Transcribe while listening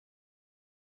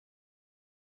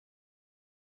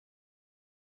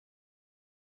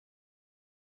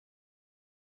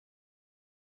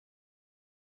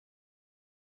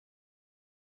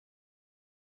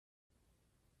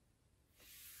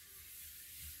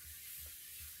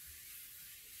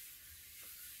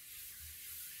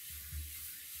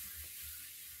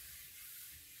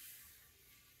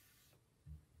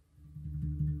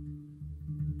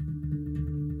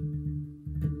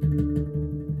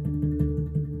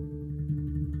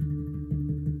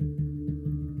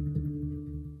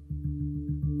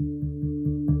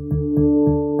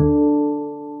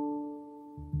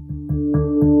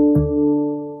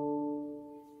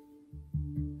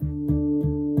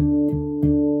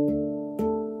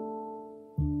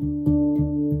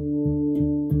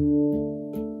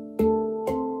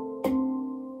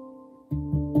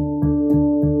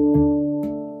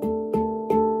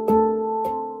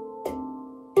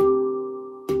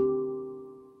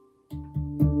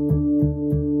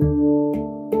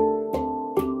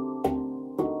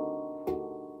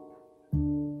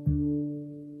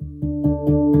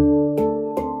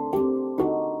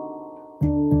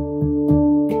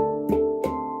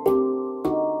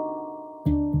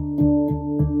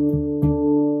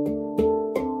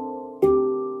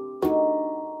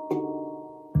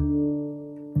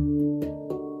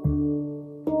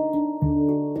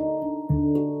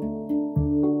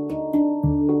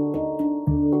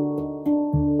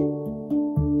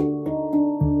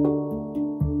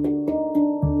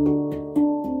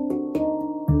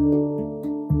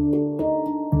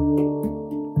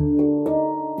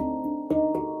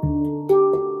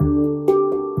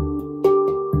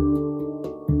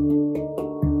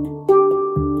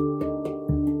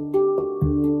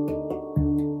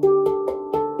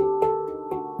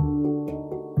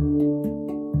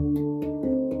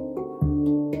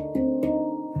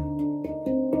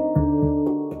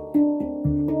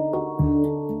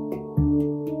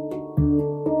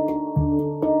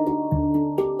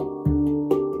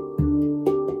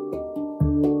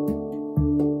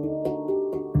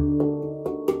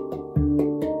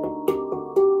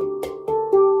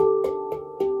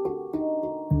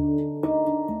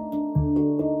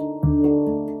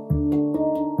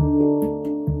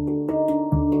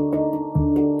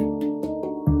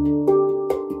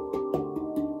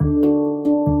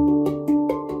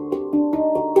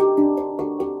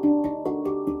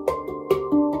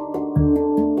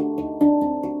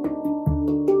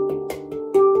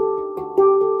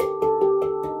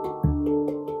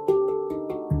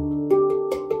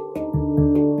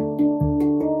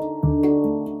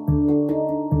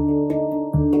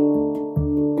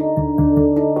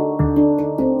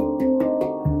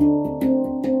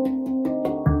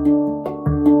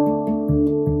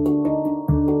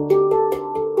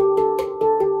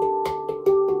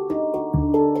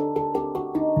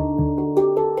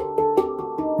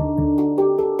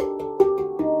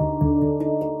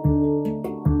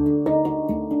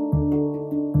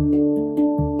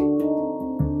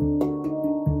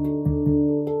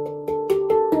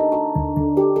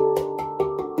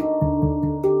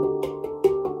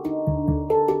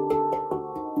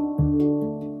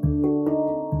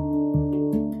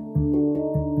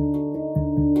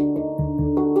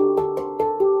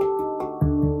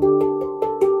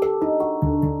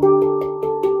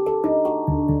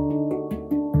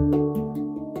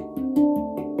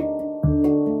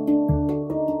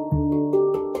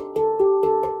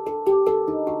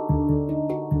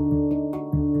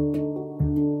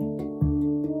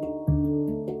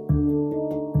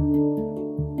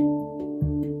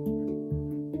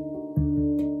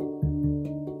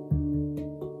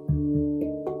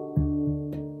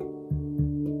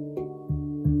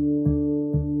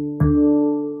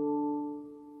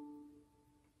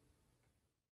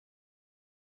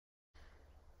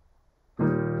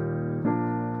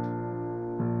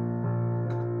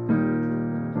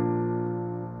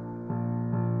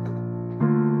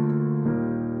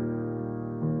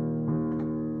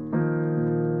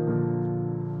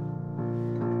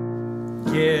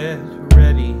Get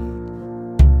ready,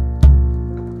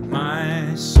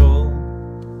 my soul.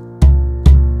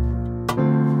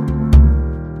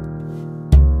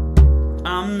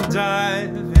 I'm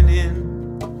diving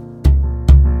in.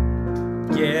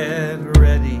 Get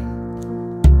ready,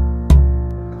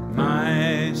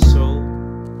 my soul.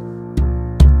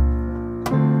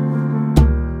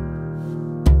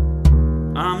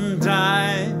 I'm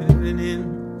diving in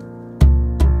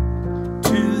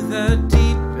to the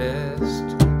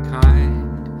deepest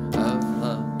kind of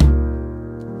love,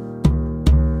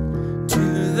 to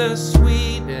the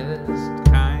sweetest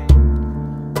kind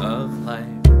of life.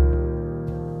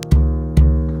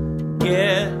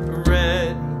 Get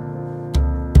ready,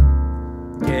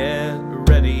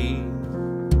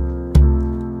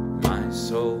 my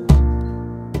soul.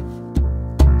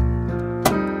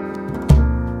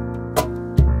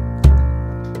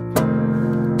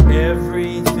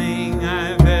 Everything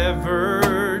I've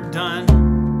ever done,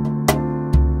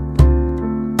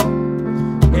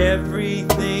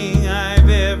 everything I've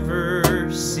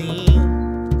ever seen,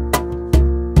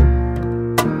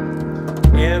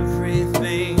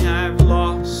 everything I've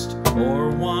lost or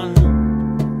won,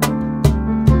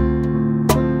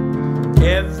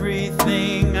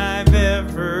 everything I've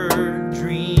ever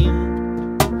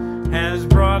dreamed has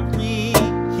brought me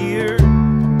here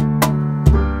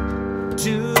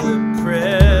to the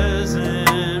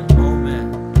present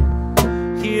moment,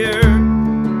 here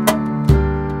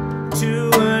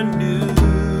to a new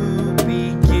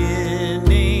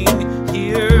beginning,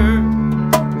 here,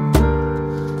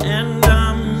 and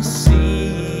I'm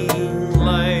seeing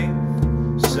life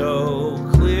so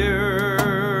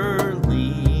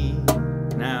clearly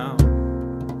now.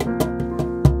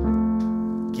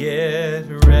 Get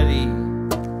ready,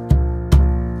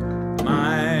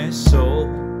 my soul.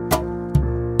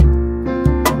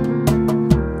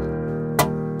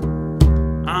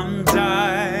 I'm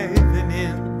diving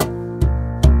in.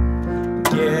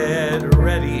 Get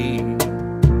ready,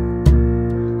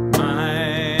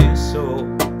 my soul.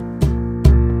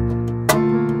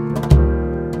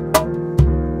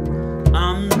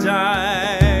 I'm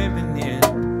diving in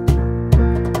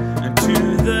to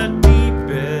the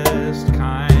deepest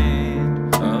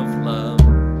kind of love,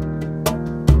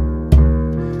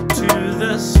 to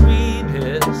the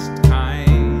sweetest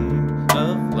kind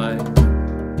of life.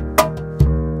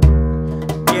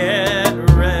 Get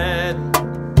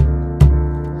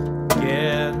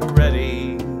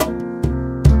ready,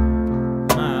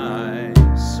 my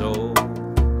soul.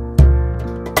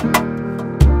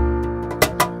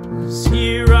 'Cause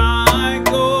here I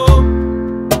go,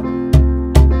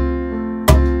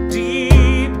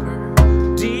 deeper,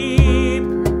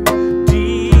 deeper,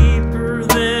 deeper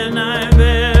than I've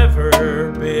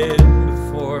ever been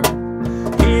before.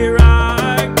 Here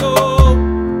I go,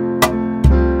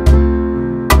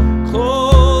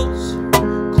 closer,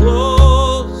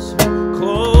 closer,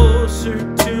 closer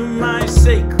to my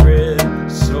sacred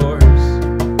source.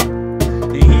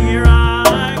 Here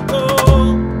I go,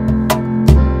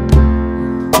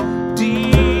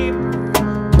 deeper,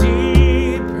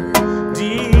 deeper,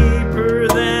 deeper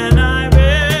than I've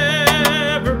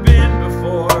ever been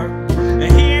before.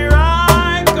 Here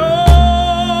I go,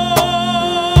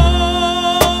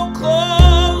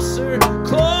 closer,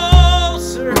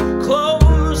 closer,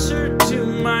 closer to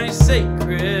my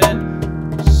sacred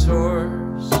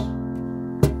source.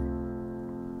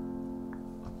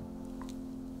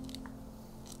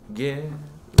 Get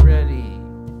ready,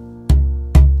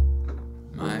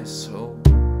 my soul.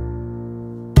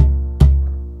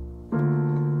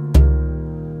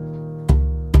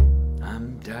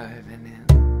 I'm diving in.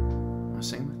 Wanna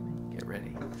sing with me? Get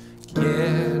ready.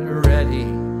 Get ready,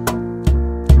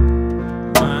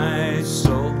 my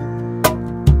soul.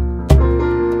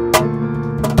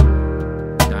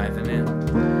 Diving in.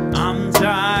 I'm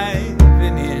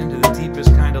diving into the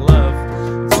deepest kind of love,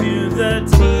 to the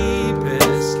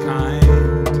deepest kind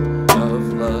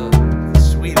of love, the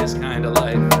sweetest kind of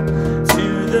life,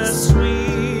 to the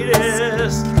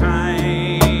sweetest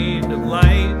kind of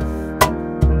life.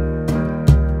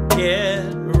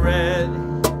 Get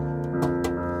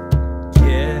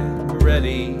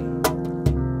ready,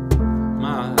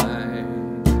 my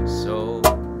soul.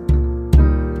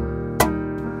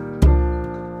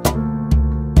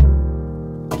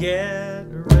 Get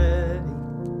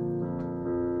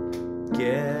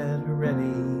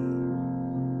ready,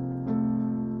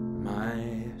 my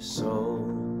soul.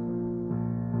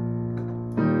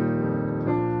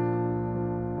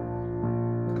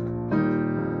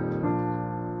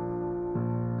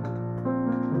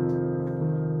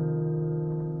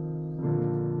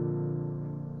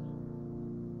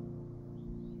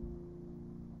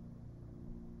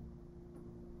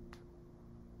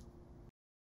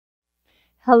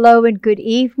 Hello and good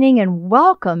evening and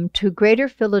welcome to Greater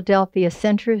Philadelphia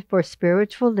Center for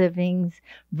Spiritual Living's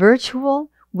virtual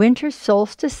Winter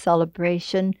Solstice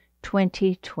Celebration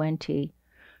 2020.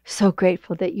 So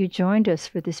grateful that you joined us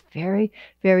for this very,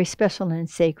 very special and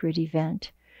sacred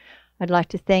event. I'd like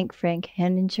to thank Frank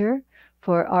Henninger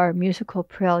for our musical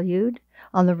prelude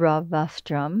on the Rav Bass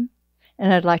drum.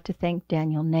 And I'd like to thank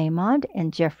Daniel Nahmod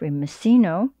and Jeffrey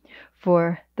Messino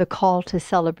for the call to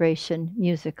celebration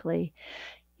musically.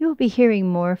 You'll be hearing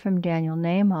more from Daniel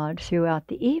Nahmod throughout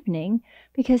the evening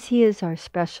because he is our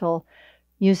special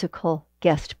musical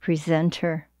guest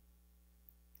presenter.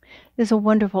 There's a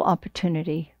wonderful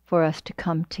opportunity for us to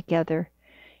come together,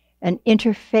 an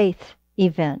interfaith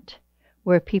event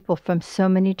where people from so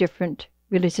many different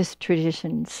religious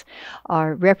traditions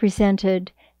are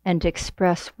represented and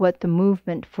express what the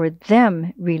movement for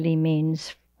them really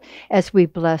means as we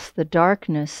bless the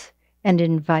darkness and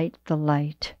invite the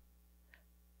light.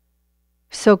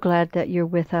 So glad that you're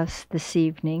with us this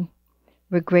evening.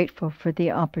 We're grateful for the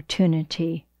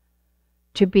opportunity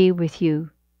to be with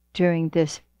you during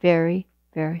this very,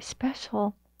 very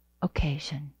special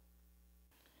occasion.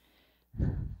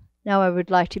 Now I would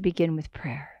like to begin with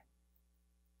prayer.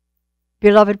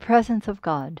 Beloved presence of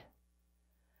God,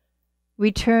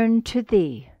 we turn to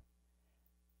Thee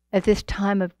at this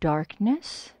time of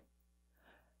darkness,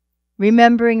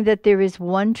 remembering that there is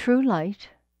one true light,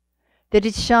 that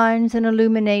it shines and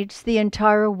illuminates the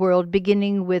entire world,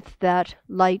 beginning with that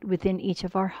light within each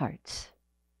of our hearts.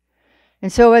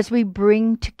 And so as we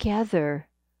bring together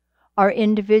our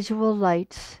individual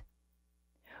lights,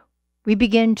 we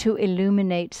begin to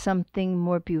illuminate something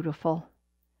more beautiful.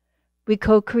 We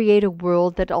co-create a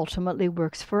world that ultimately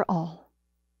works for all.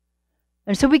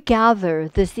 And so we gather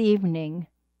this evening,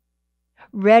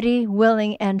 ready,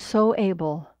 willing, and so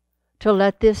able to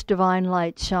let this divine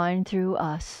light shine through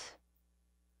us.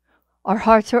 Our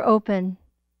hearts are open,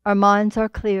 our minds are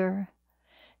clear,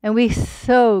 and we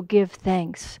so give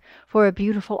thanks for a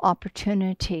beautiful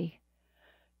opportunity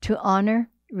to honor,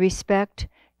 respect,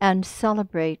 and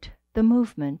celebrate the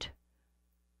movement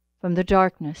from the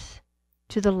darkness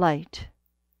to the light,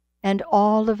 and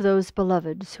all of those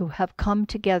beloveds who have come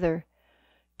together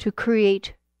to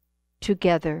create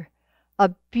together a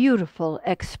beautiful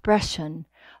expression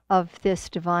of this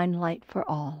divine light for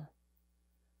all.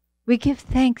 We give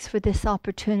thanks for this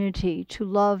opportunity to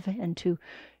love and to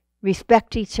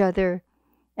respect each other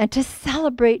and to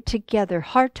celebrate together,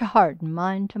 heart to heart and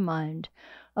mind to mind,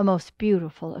 a most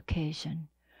beautiful occasion.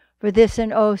 For this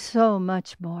and oh so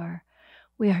much more,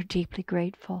 we are deeply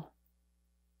grateful.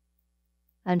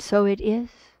 And so it is.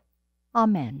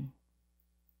 Amen.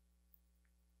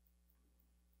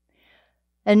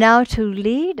 And now to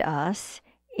lead us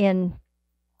in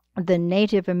the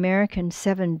Native American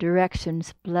 7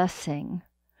 Directions blessing,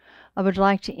 I would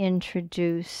like to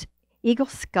introduce Eagle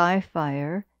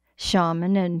Skyfire,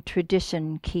 shaman and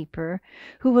tradition keeper,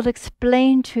 who will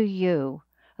explain to you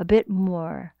a bit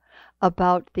more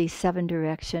about these 7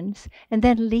 directions and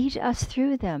then lead us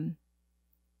through them.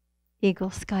 Eagle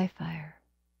Skyfire.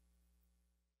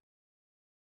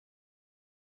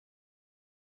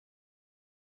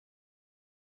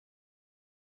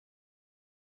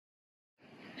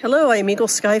 Hello, I am Eagle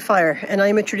Skyfire, and I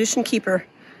am a tradition keeper,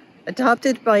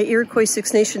 adopted by Iroquois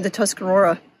Six Nation, the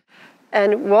Tuscarora.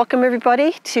 And welcome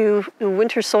everybody to the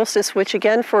winter solstice, which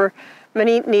again for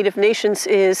many Native nations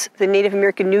is the Native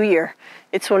American New Year.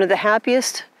 It's one of the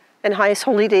happiest and highest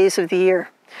holy days of the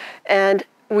year. And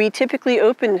we typically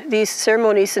open these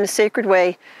ceremonies in a sacred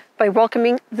way by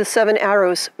welcoming the 7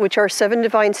 arrows, which are 7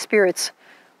 divine spirits,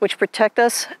 which protect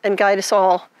us and guide us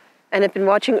all, and have been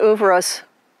watching over us,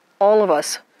 all of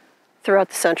us, throughout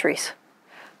the centuries.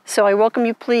 So I welcome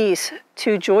you please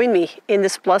to join me in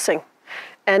this blessing.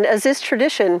 And as is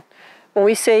tradition, when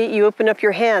we say you open up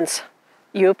your hands,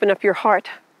 you open up your heart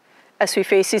as we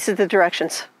face these are the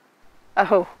directions.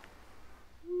 Aho.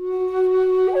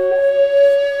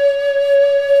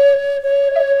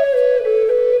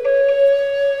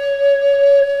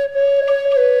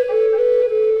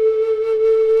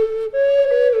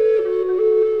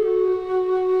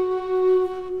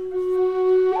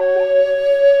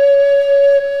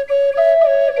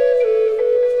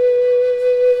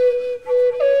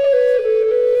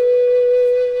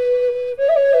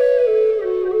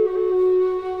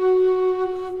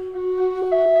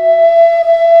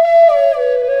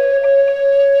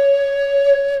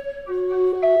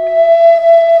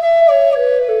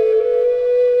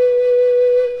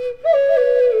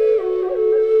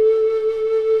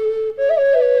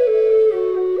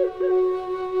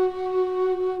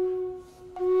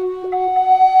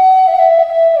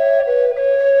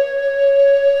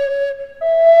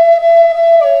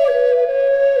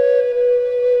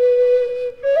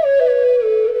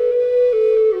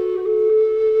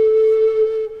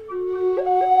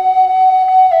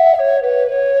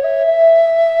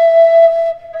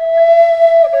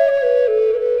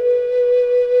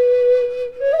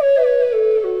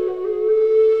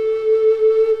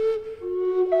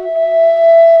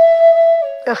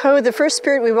 Aho, the first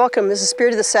spirit we welcome is the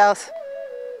spirit of the South,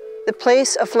 the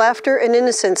place of laughter and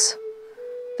innocence,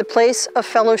 the place of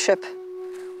fellowship.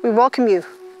 We welcome you.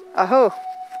 Aho.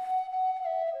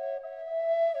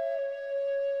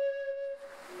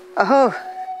 Aho,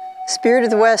 spirit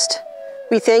of the West,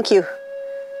 we thank you.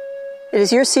 It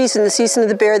is your season, the season of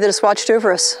the bear that has watched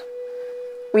over us.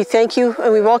 We thank you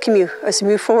and we welcome you as we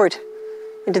move forward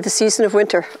into the season of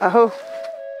winter. Aho.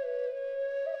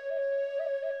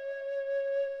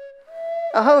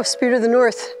 Aho, spirit of the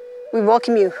North, we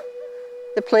welcome you.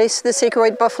 The place, the sacred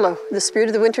white buffalo, the spirit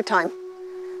of the winter time.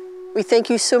 We thank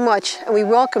you so much and we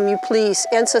welcome you, please,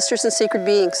 ancestors and sacred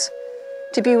beings,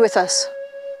 to be with us,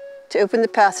 to open the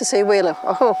path to say Welo.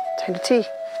 Aho, time to tea.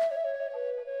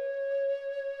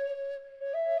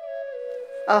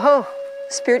 Aho,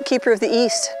 spirit keeper of the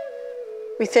East,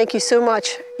 we thank you so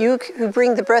much. You who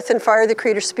bring the breath and fire of the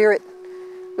Creator Spirit.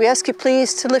 We ask you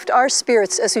please to lift our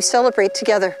spirits as we celebrate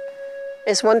together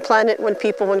as one planet, one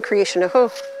people, one creation.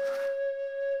 Aho.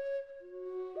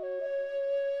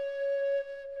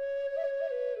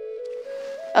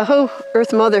 Aho,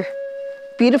 Earth Mother,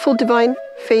 beautiful divine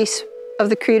face of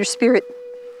the Creator Spirit,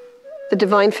 the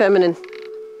divine feminine.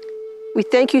 We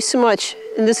thank you so much,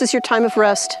 and this is your time of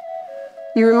rest.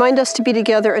 You remind us to be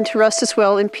together and to rest as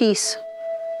well in peace.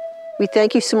 We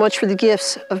thank you so much for the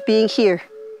gifts of being here.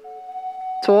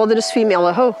 To all that is female,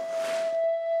 aho.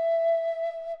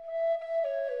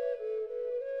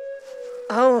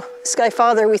 Oh, Sky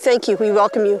Father, we thank you, we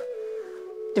welcome you.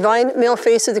 Divine male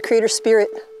face of the Creator Spirit.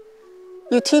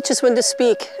 You teach us when to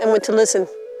speak and when to listen,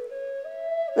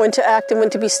 when to act and when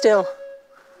to be still.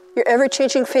 Your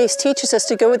ever-changing face teaches us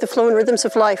to go with the flow and rhythms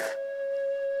of life.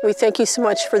 We thank you so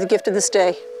much for the gift of this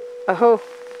day. Aho.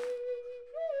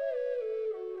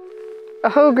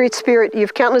 Aho, Great Spirit, you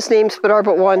have countless names but are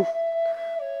but one.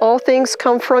 All things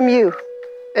come from you,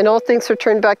 and all things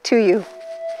return back to you.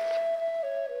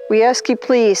 We ask you,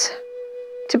 please,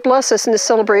 to bless us in this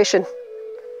celebration.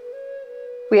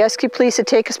 We ask you, please, to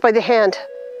take us by the hand.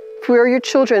 For we are your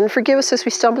children, forgive us as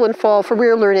we stumble and fall, for we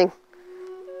are learning.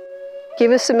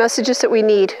 Give us the messages that we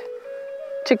need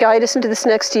to guide us into this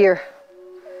next year.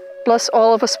 Bless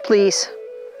all of us, please.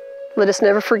 Let us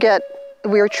never forget that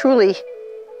we are truly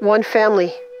one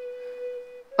family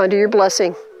under your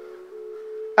blessing.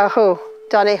 Aho,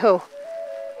 Dane Ho,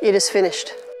 it is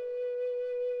finished.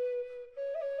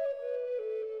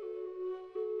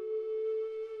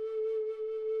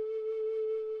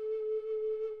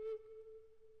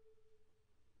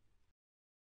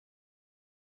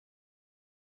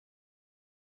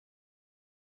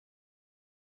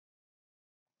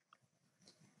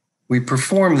 We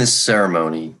perform this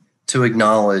ceremony to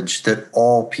acknowledge that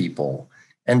all people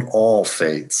and all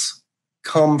faiths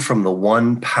come from the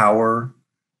one power,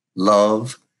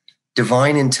 love,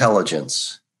 divine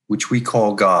intelligence, which we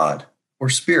call God or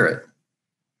Spirit.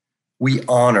 We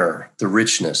honor the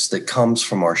richness that comes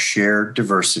from our shared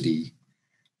diversity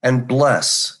and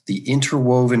bless the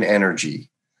interwoven energy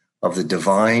of the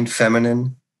divine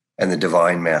feminine and the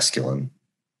divine masculine.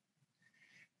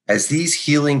 As these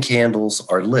healing candles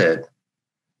are lit,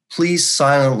 please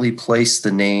silently place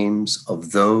the names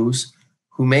of those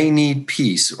who may need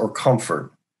peace or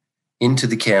comfort into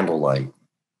the candlelight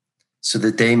so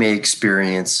that they may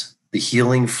experience the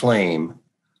healing flame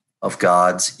of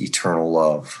God's eternal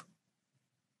love.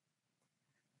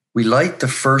 We light the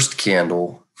first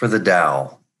candle for the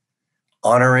Tao,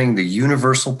 honoring the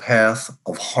universal path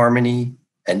of harmony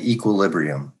and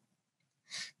equilibrium.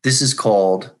 This is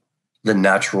called the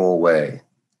natural way.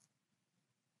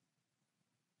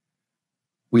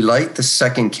 We light the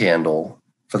second candle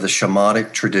for the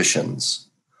shamanic traditions,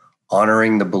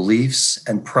 honoring the beliefs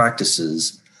and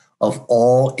practices of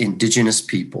all indigenous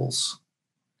peoples.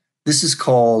 This is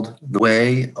called the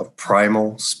way of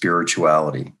primal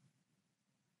spirituality.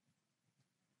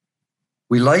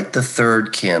 We light the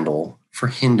third candle for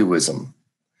Hinduism,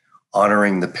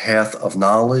 honoring the path of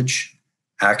knowledge,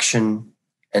 action,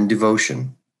 and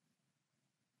devotion.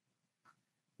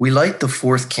 We light the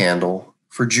fourth candle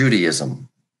for Judaism,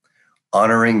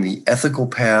 honoring the ethical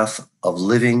path of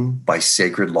living by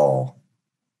sacred law.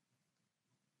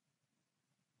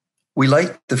 We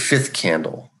light the fifth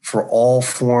candle for all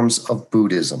forms of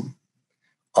Buddhism,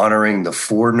 honoring the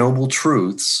Four Noble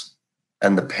Truths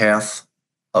and the path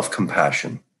of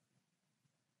compassion.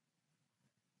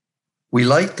 We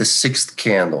light the sixth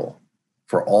candle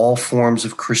for all forms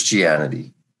of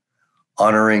Christianity,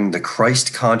 honoring the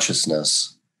Christ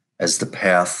consciousness as the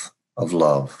path of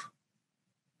love.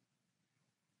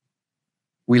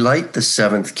 We light the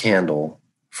seventh candle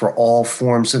for all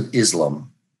forms of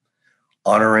Islam,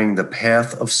 honoring the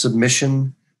path of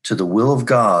submission to the will of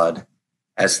God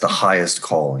as the highest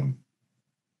calling.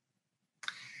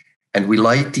 And we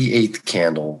light the 8th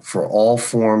candle for all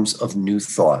forms of new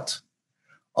thought,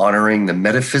 honoring the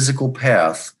metaphysical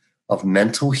path of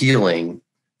mental healing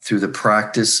through the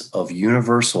practice of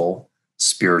universal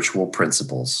spiritual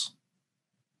principles.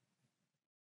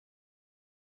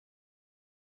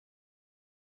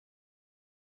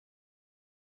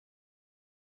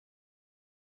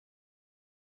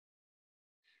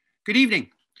 Good evening.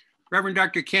 Reverend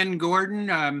Dr. Kenn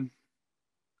Gordon,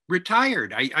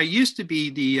 retired. I used to be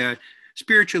the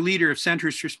spiritual leader of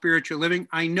Centers for Spiritual Living.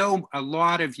 I know a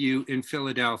lot of you in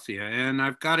Philadelphia, and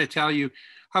I've got to tell you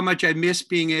how much I miss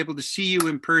being able to see you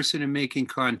in person and making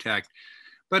contact.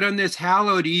 But on this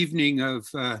hallowed evening of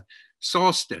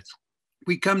Solstice,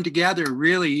 we come together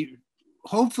really,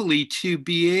 hopefully, to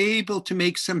be able to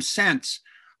make some sense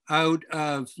out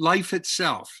of life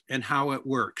itself and how it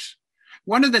works.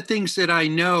 One of the things that I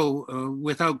know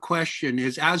without question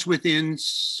is as within,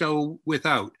 so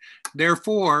without.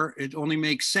 Therefore, it only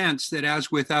makes sense that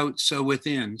as without, so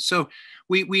within. So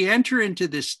we enter into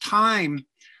this time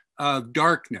of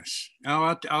darkness.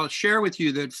 Now, I'll share with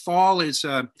you that fall is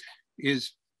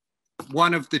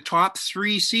one of the top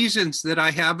 3 seasons that I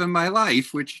have in my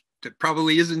life, which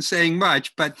probably isn't saying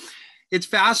much, but it's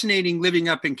fascinating living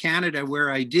up in Canada where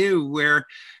I do, where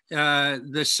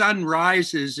the sun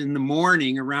rises in the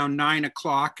morning around 9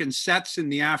 o'clock and sets in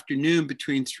the afternoon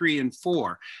between 3 and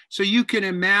 4. So you can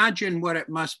imagine what it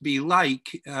must be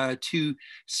like to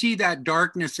see that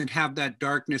darkness and have that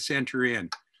darkness enter in.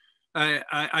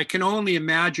 I can only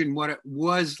imagine what it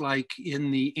was like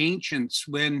in the ancients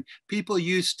when people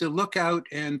used to look out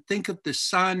and think of the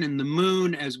sun and the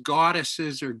moon as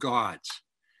goddesses or gods,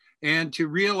 and to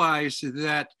realize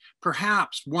that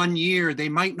perhaps one year they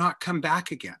might not come back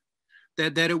again,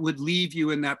 that it would leave you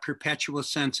in that perpetual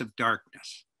sense of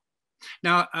darkness.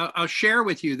 Now, I'll share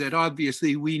with you that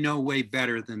obviously we know way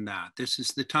better than that. This is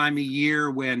the time of year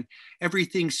when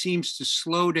everything seems to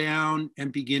slow down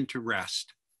and begin to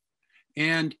rest.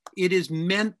 And it is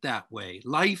meant that way.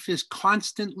 Life is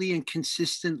constantly and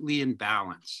consistently in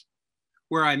balance.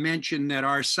 Where I mentioned that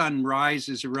our sun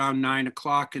rises around 9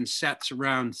 o'clock and sets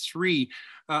around 3,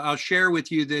 I'll share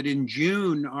with you that in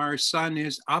June, our sun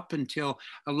is up until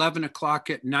 11 o'clock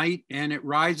at night and it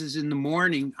rises in the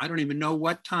morning. I don't even know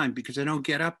what time because I don't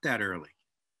get up that early.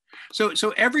 So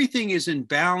everything is in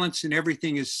balance and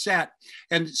everything is set.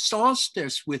 And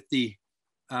solstice, with the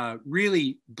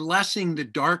really blessing the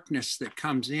darkness that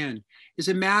comes in, is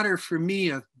a matter for me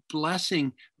of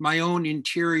blessing my own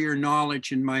interior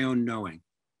knowledge and my own knowing.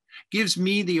 Gives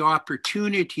me the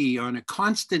opportunity on a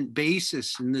constant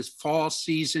basis in this fall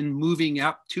season, moving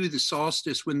up to the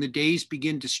solstice when the days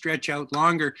begin to stretch out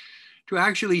longer, to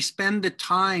actually spend the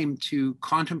time to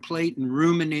contemplate and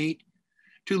ruminate,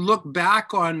 to look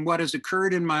back on what has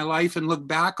occurred in my life and look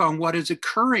back on what is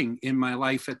occurring in my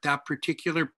life at that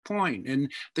particular point and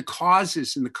the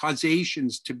causes and the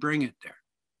causations to bring it there.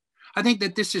 I think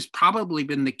that this has probably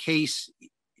been the case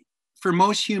for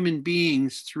most human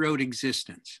beings throughout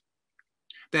existence.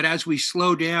 That as we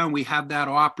slow down, we have that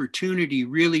opportunity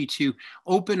really to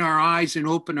open our eyes and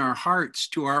open our hearts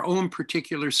to our own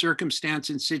particular circumstance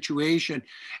and situation.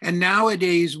 And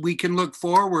nowadays we can look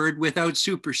forward without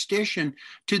superstition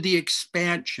to the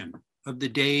expansion of the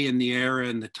day and the era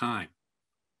and the time.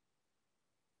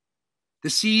 The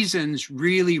seasons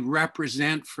really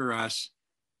represent for us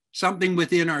something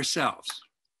within ourselves.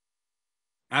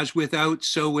 As without,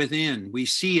 so within. We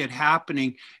see it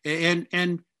happening,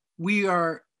 and we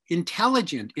are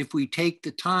intelligent if we take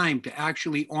the time to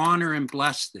actually honor and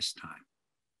bless this time,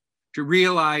 to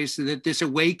realize that this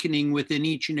awakening within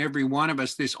each and every one of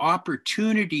us, this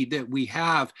opportunity that we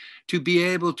have to be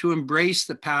able to embrace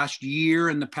the past year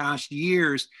and the past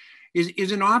years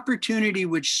is an opportunity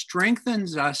which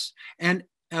strengthens us and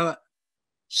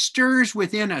stirs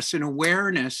within us an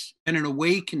awareness and an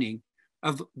awakening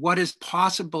of what is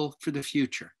possible for the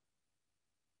future.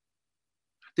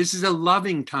 This is a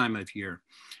loving time of year.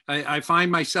 I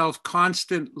find myself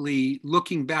constantly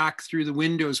looking back through the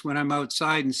windows when I'm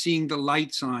outside and seeing the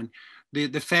lights on, the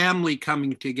family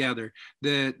coming together,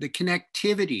 the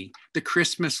connectivity, the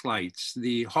Christmas lights,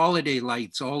 the holiday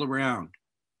lights all around.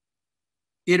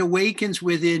 It awakens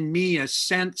within me a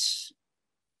sense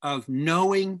of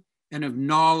knowing and of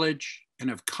knowledge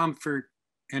and of comfort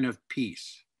and of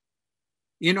peace.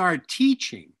 In our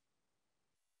teaching,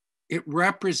 it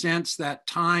represents that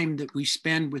time that we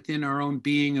spend within our own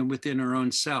being and within our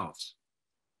own selves.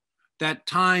 That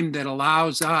time that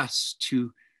allows us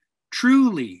to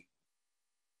truly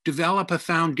develop a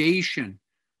foundation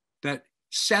that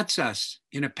sets us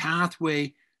in a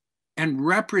pathway and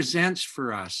represents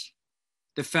for us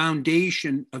the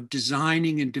foundation of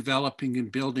designing and developing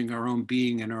and building our own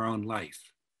being and our own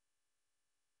life.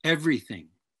 Everything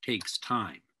takes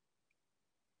time.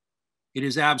 It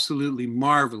is absolutely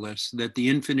marvelous that the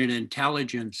infinite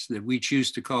intelligence that we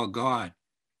choose to call God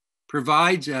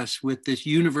provides us with this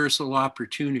universal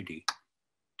opportunity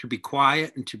to be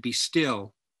quiet and to be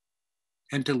still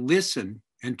and to listen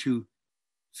and to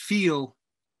feel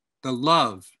the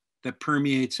love that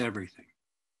permeates everything.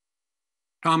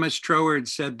 Thomas Troward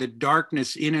said that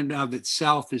darkness in and of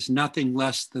itself is nothing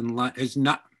less than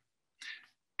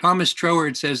Thomas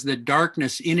Troward says that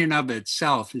darkness in and of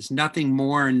itself is nothing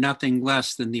more and nothing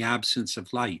less than the absence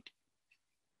of light.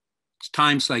 It's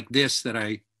times like this that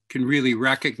I can really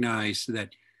recognize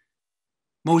that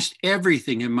most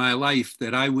everything in my life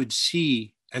that I would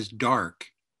see as dark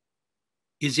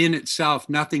is in itself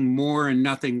nothing more and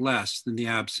nothing less than the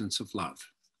absence of love.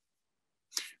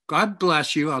 God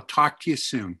bless you. I'll talk to you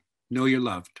soon. Know you're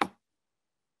loved.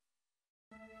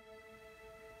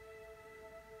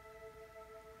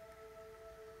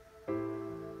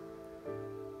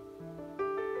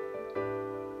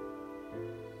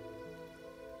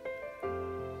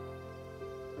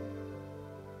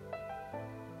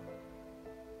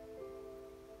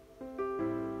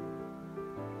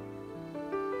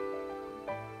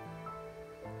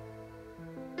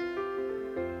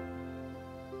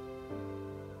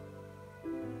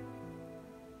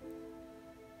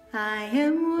 I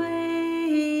am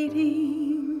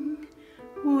waiting,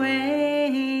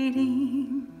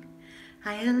 waiting.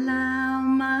 I allow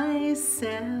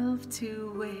myself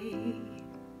to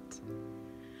wait.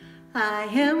 I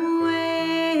am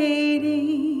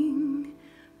waiting,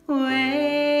 waiting.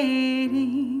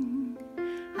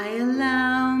 I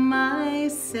allow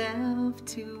myself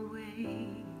to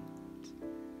wait.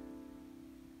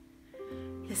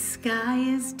 The sky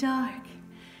is dark.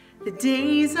 The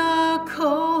days are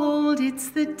cold, it's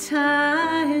the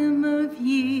time of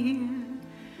year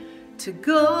to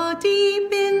go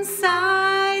deep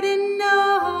inside and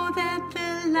know that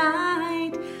the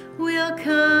light will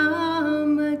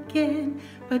come again.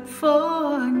 But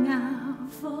for now,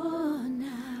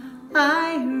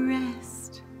 I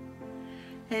rest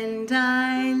and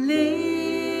I listen.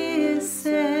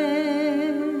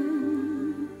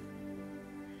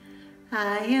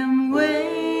 I am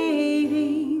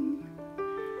waiting,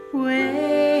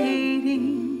 waiting.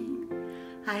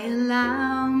 I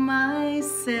allow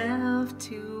myself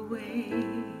to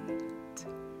wait.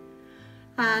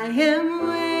 I am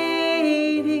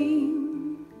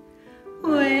waiting,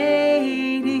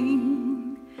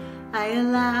 waiting. I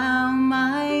allow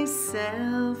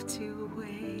myself to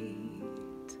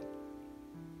wait.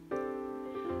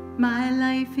 My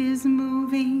life is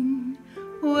moving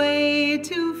way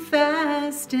too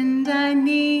fast, and I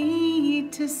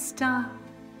need to stop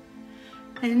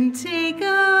and take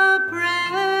a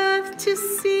breath to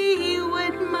see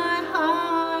what my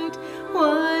heart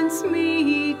wants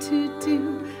me to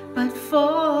do. But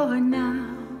for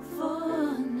now,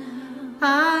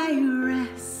 I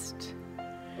rest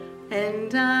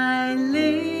and I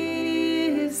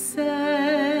listen.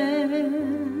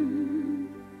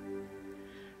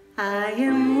 I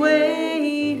am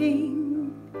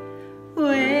waiting,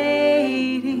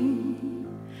 waiting.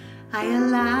 I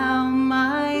allow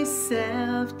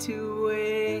myself to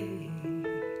wait.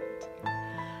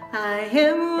 I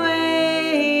am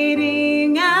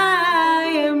waiting, I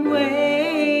am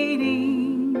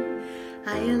waiting.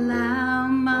 I allow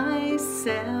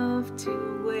myself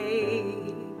to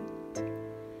wait.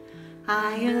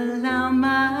 I allow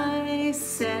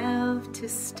myself to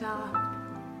stop.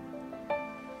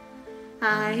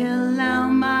 I allow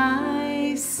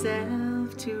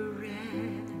myself to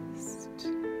rest.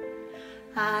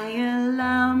 I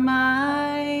allow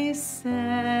myself.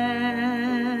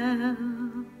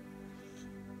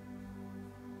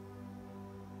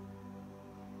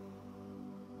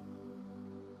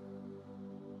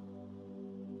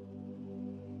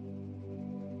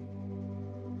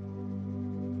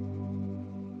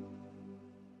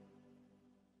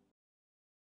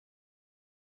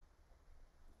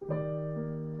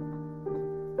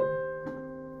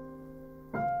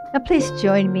 Now please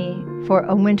join me for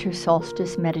a winter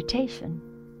solstice meditation.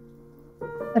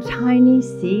 A tiny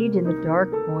seed in the dark,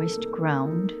 moist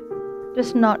ground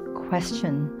does not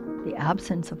question the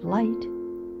absence of light.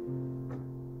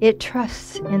 It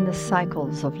trusts in the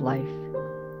cycles of life.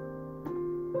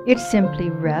 It simply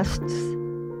rests,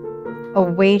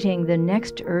 awaiting the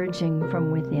next urging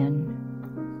from within,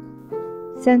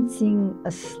 sensing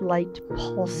a slight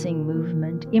pulsing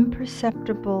movement,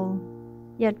 imperceptible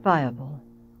yet viable.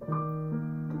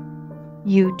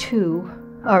 You too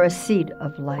are a seed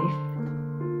of life,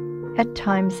 at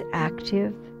times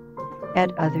active,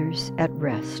 at others at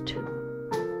rest.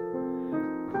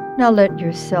 Now let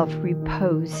yourself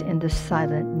repose in the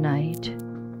silent night,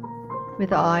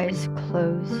 with eyes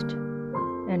closed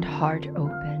and heart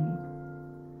open,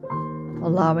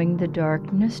 allowing the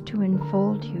darkness to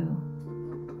enfold you,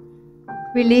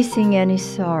 releasing any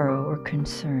sorrow or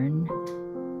concern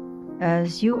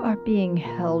as you are being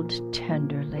held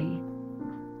tenderly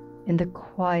in the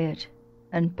quiet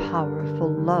and powerful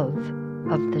love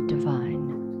of the divine.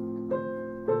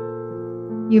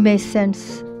 You may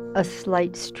sense a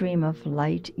slight stream of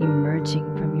light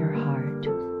emerging from your heart,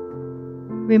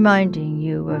 reminding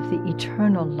you of the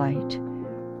eternal light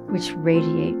which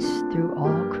radiates through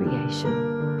all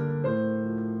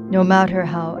creation. No matter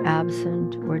how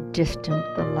absent or distant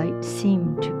the light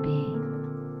seemed to be,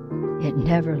 it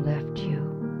never left you,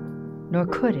 nor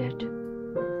could it,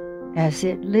 as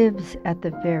it lives at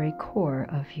the very core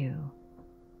of you.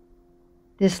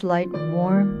 This light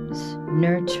warms,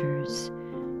 nurtures,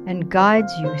 and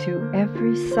guides you through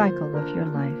every cycle of your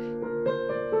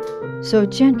life. So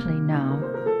gently now,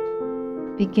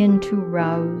 begin to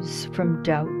rouse from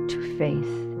doubt to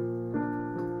faith,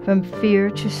 from fear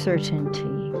to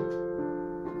certainty,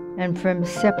 and from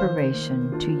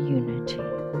separation to unity.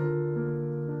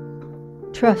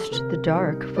 Trust the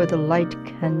dark, for the light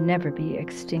can never be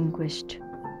extinguished.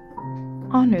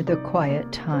 Honor the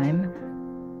quiet time.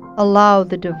 Allow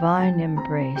the divine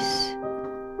embrace.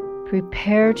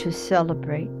 Prepare to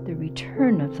celebrate the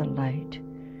return of the light,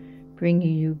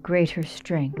 bringing you greater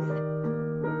strength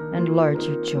and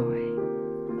larger joy.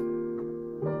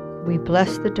 We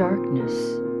bless the darkness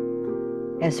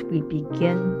as we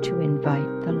begin to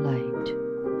invite the light.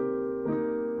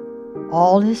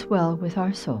 All is well with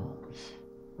our souls.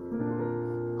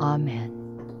 Amen.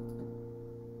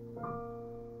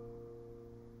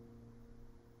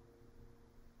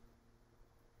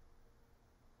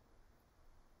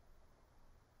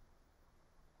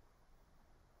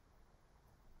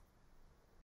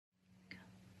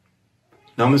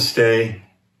 Namaste.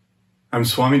 I'm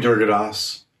Swami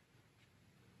Durgadas,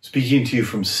 speaking to you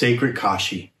from sacred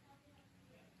Kashi.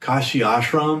 Kashi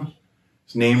Ashram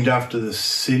is named after the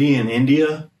city in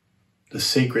India, the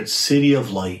sacred city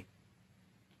of light.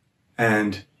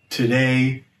 And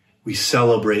today we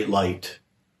celebrate light.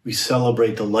 We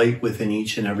celebrate the light within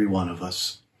each and every one of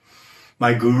us.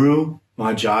 My guru,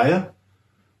 Majaya,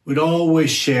 would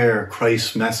always share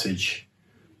Christ's message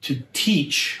to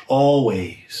teach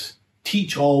always.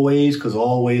 Teach always, because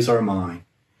all ways are mine.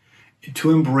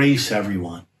 To embrace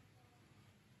everyone.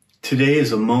 Today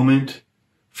is a moment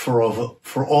for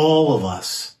all of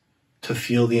us to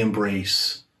feel the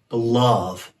embrace, the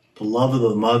love of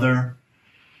the mother,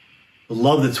 the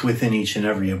love that's within each and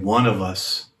every one of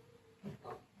us.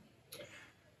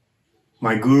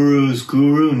 My guru's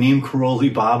guru, Neem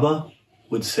Karoli Baba,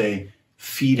 would say,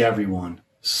 feed everyone,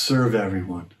 serve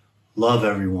everyone, love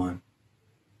everyone.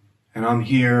 And I'm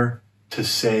here to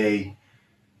say,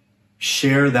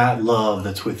 share that love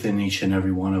that's within each and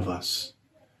every one of us.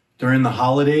 During the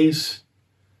holidays,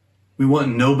 we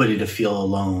want nobody to feel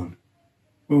alone.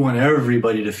 We want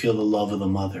everybody to feel the love of the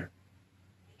mother.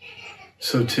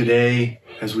 So today,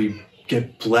 as we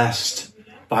get blessed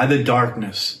by the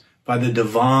darkness, by the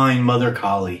divine Mother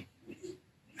Kali,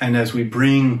 and as we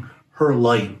bring her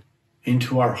light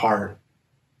into our heart,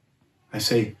 I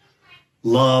say,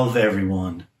 love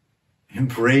everyone,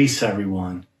 embrace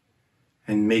everyone,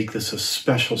 and make this a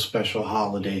special, special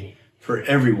holiday for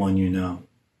everyone you know.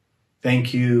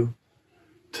 Thank you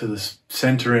to the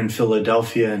center in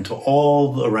Philadelphia and to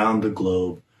all around the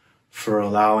globe for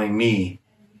allowing me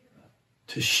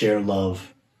to share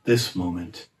love this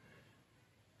moment,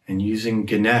 and using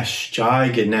Ganesh, Jai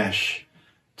Ganesh,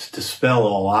 to dispel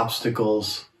all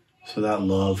obstacles so that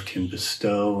love can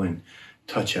bestow and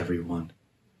touch everyone.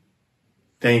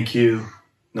 Thank you.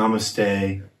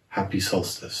 Namaste. Happy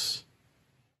Solstice.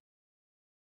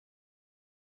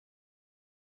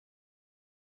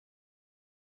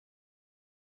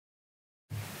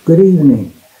 Good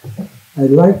evening. I'd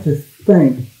like to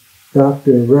thank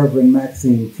Dr. Reverend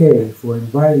Maxine Kay for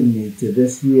inviting me to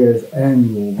this year's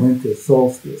annual winter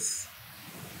solstice,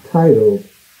 titled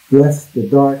Bless the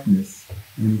Darkness,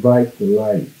 Invite the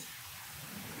Light,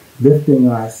 lifting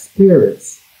our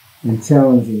spirits in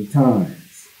challenging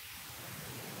times.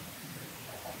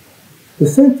 The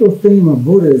central theme of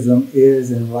Buddhism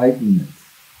is enlightenment.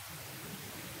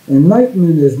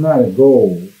 Enlightenment is not a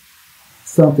goal,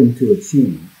 something to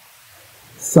achieve,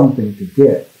 something to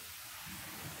get.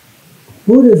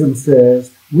 Buddhism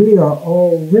says we are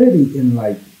already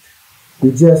enlightened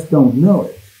We just don't know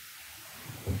it.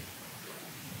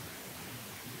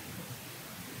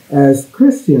 As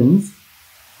Christians,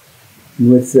 we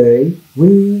would say,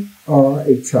 we are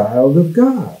a child of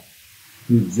God.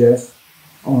 We just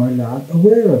are not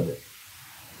aware of it.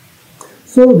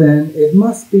 So then, it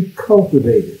must be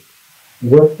cultivated,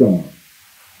 worked on.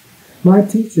 My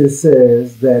teacher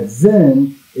says that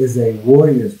Zen is a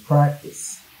warrior's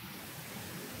practice.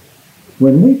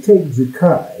 When we take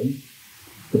Jukai,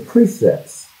 the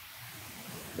precepts,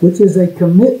 which is a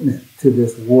commitment to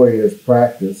this warrior's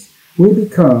practice, we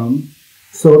become,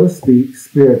 so to speak,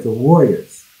 spiritual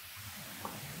warriors.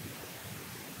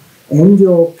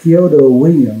 Angel Kyoto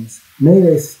Williams made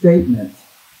a statement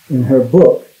in her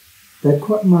book that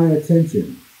caught my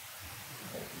attention.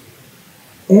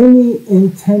 Any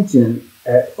intention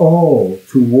at all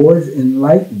towards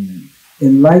enlightenment,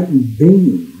 enlightened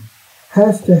being,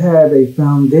 has to have a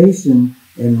foundation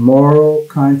in moral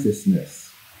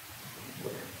consciousness.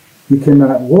 You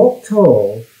cannot walk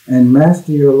tall and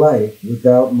master your life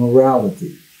without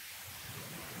morality.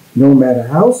 No matter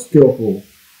how skillful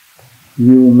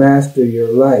you master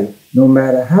your life, no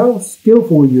matter how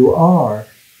skillful you are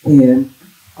in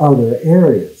other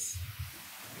areas.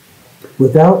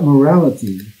 Without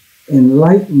morality,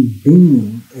 enlightened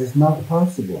being is not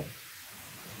possible.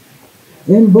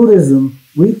 In Buddhism,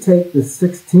 we take the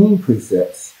 16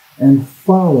 precepts and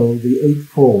follow the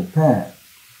Eightfold Path.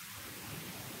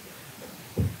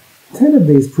 10 of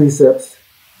these precepts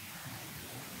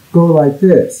go like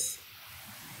this.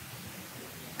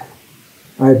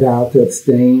 I vow to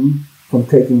abstain from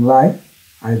taking life.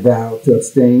 I vow to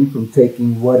abstain from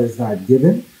taking what is not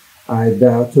given. I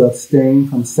vow to abstain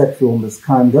from sexual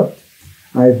misconduct.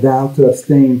 I vow to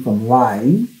abstain from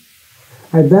lying.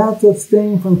 I vow to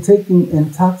abstain from taking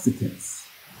intoxicants.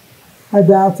 I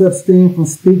vow to abstain from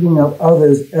speaking of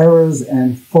others' errors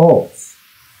and faults.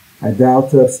 I vow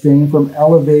to abstain from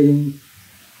elevating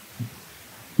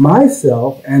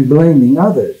myself and blaming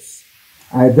others.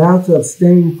 I vow to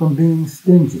abstain from being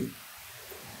stingy.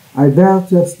 I vow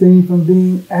to abstain from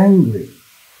being angry.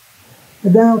 I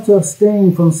vow to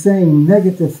abstain from saying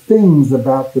negative things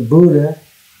about the Buddha,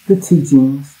 the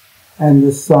teachings, and the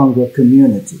Sangha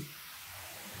community.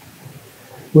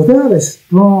 Without a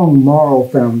strong moral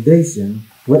foundation,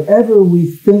 whatever we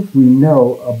think we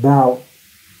know about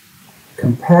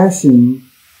compassion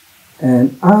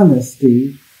and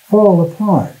honesty fall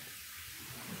apart.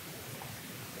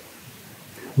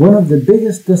 One of the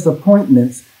biggest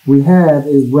disappointments we have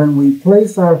is when we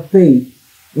place our faith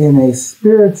in a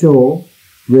spiritual,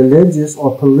 religious,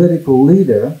 or political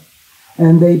leader,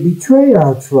 and they betray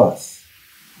our trust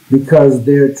because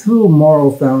their true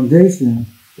moral foundation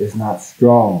is not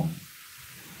strong.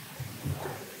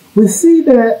 We see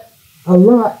that a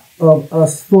lot of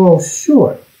us fall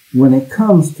short when it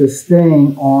comes to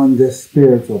staying on this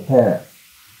spiritual path.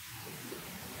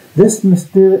 This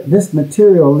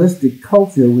materialistic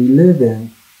culture we live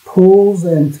in pulls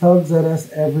and tugs at us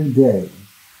every day,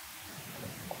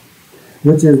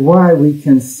 which is why we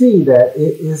can see that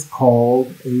it is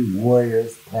called a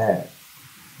warrior's path.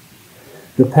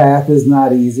 The path is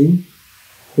not easy.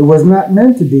 It was not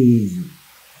meant to be easy.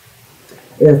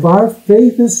 If our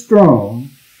faith is strong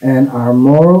and our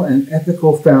moral and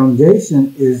ethical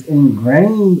foundation is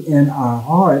ingrained in our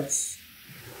hearts,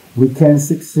 we can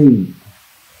succeed.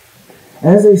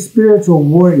 As a spiritual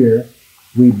warrior,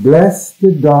 we bless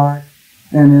the dark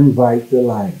and invite the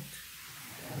light.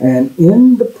 And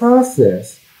in the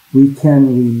process, we can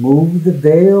remove the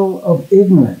veil of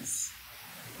ignorance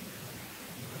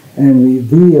and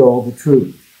reveal the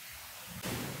truth.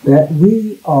 That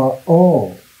we are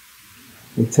all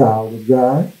a child of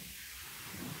God,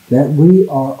 that we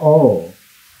are all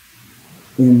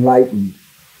enlightened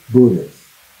Buddhists.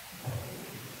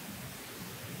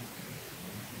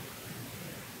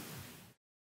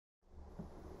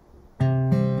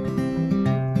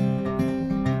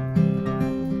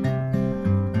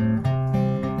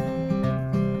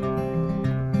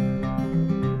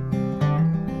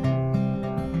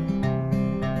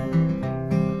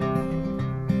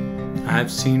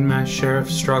 I've seen my share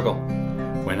of struggle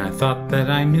when I thought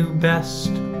that I knew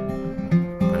best,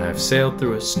 but I've sailed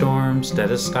through a storm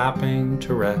instead of stopping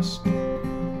to rest.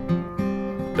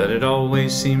 But it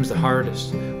always seems the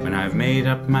hardest when I've made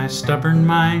up my stubborn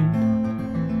mind.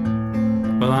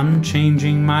 Well, I'm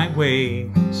changing my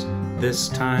ways this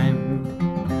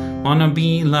time. Wanna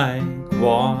be like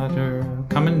water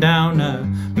coming down a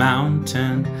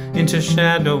mountain into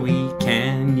shadowy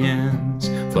canyons,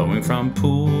 flowing from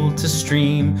pool to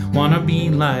stream. Wanna be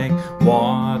like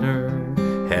water,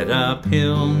 head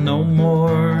uphill no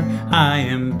more. I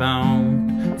am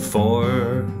bound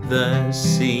for the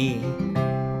sea.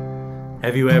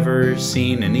 Have you ever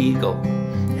seen an eagle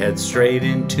head straight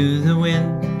into the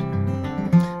wind?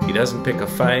 He doesn't pick a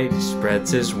fight, he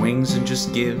spreads his wings and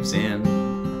just gives in.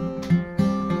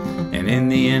 And in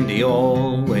the end he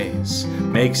always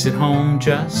makes it home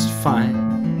just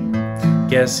fine.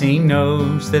 Guess he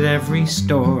knows that every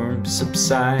storm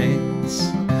subsides.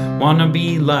 Wanna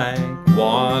be like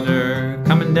water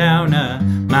coming down a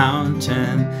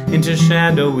mountain into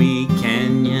shadowy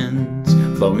canyons,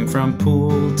 flowing from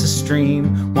pool to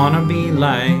stream. Wanna be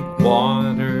like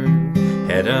water,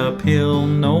 head uphill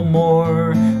no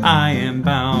more. I am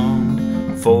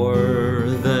bound for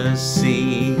the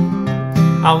sea.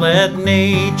 I'll let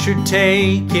nature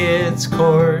take its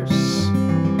course.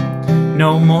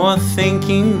 No more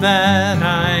thinking that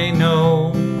I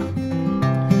know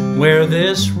where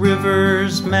this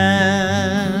river's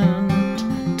meant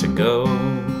to go.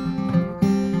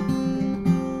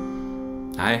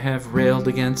 I have railed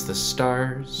against the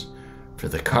stars for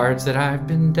the cards that I've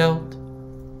been dealt,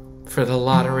 for the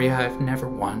lottery I've never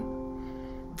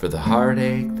won, for the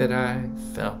heartache that I've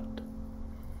felt.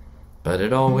 But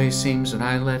it always seems when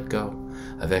I let go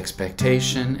of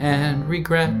expectation and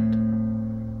regret,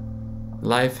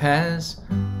 life has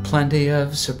plenty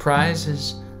of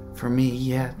surprises for me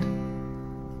yet.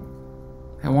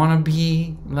 I want to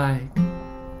be like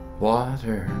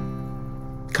water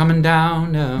coming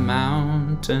down a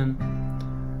mountain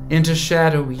into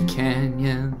shadowy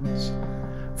canyons,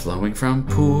 flowing from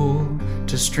pool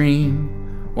to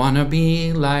stream. Want to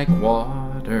be like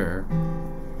water,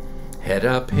 head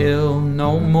uphill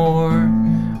no more.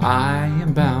 I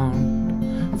am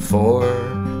bound for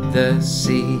the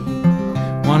sea.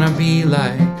 Wanna be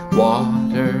like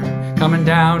water coming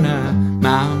down a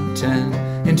mountain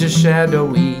into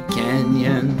shadowy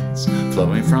canyons,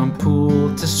 flowing from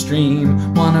pool to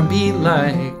stream. Wanna be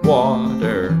like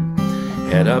water,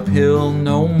 head uphill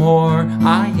no more.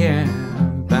 I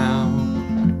am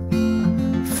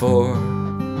bound for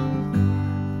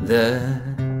the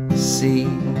sea.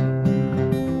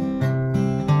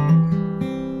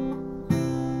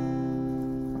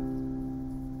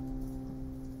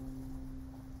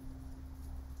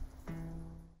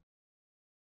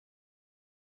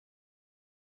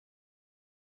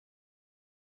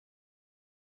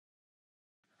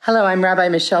 Hello, I'm Rabbi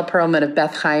Michelle Perlman of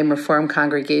Beth Chaim Reform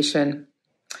Congregation.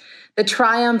 The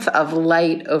triumph of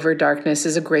light over darkness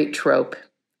is a great trope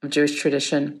of Jewish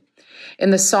tradition. In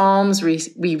the Psalms,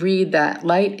 we read that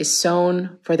light is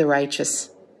sown for the righteous.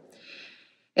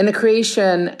 In the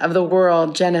creation of the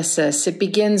world, Genesis, it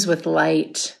begins with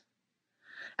light.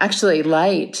 Actually,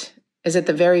 light is at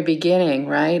the very beginning,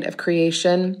 right, of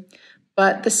creation.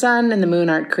 But the sun and the moon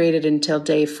aren't created until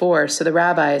day 4. So the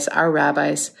rabbis, our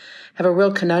rabbis, have a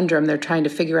real conundrum. They're trying to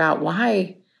figure out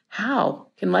how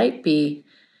can light be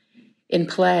in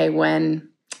play when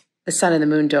the sun and the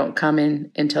moon don't come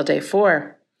in until day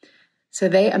 4. So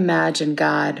they imagine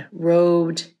God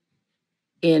robed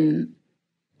in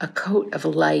a coat of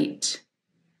light,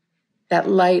 that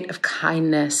light of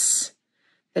kindness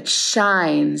that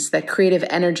shines, that creative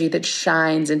energy that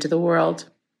shines into the world.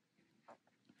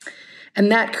 And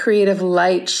that creative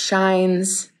light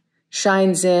shines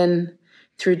in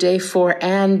through day 4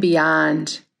 and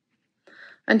beyond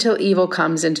until evil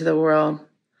comes into the world.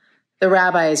 The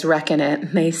rabbis reckon it,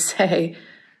 and they say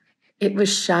it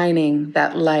was shining,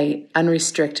 that light,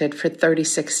 unrestricted for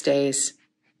 36 days.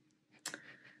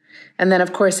 And then,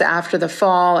 of course, after the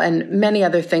fall and many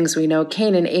other things we know,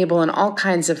 Cain and Abel and all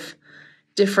kinds of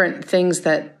different things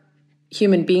that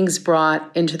human beings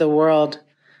brought into the world,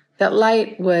 that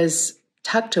light was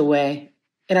tucked away.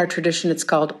 In our tradition, it's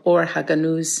called Or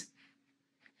Haganuz,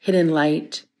 hidden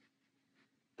light,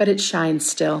 but it shines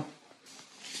still.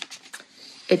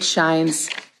 It shines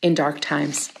in dark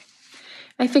times.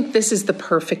 I think this is the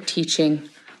perfect teaching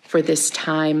for this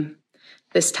time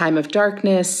of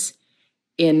darkness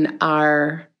in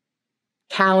our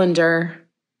calendar.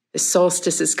 The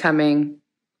solstice is coming.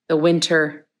 The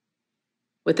winter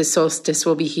with the solstice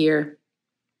will be here.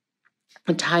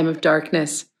 A time of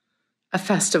darkness, a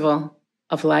festival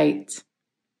of light.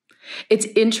 It's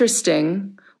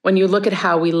interesting when you look at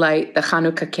how we light the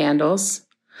Hanukkah candles.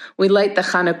 We light the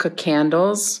Hanukkah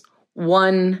candles,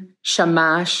 one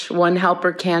shamash, one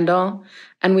helper candle,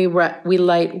 and we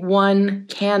light one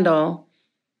candle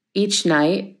each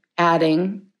night,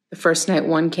 adding the first night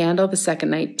 1 candle, the second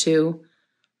night 2,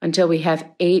 until we have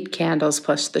 8 candles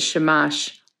plus the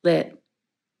shamash lit.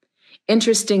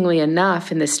 Interestingly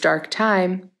enough, in this dark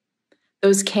time,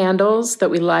 those candles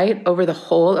that we light over the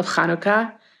whole of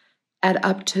Hanukkah add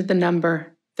up to the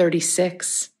number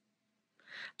 36.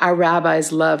 Our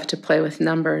rabbis love to play with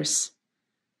numbers.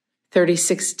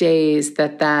 36 days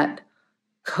that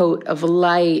coat of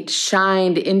light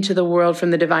shined into the world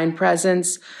from the divine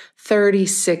presence,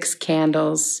 36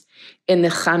 candles in the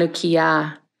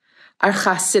Chanukiah. Our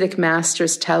Hasidic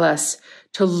masters tell us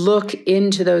to look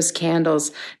into those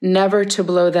candles, never to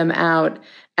blow them out,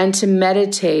 and to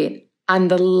meditate on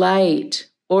the light,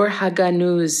 or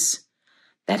Haganuz,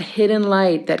 that hidden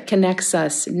light that connects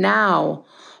us now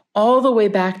all the way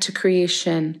back to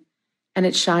creation, and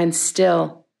it shines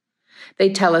still. They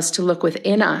tell us to look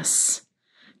within us,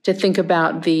 to think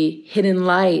about the hidden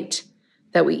light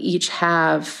that we each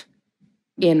have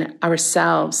in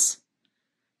ourselves,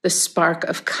 the spark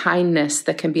of kindness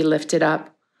that can be lifted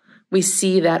up. We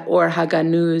see that Or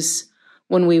Haganuz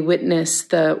when we witness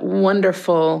the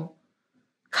wonderful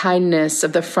kindness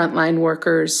of the frontline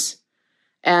workers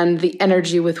and the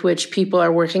energy with which people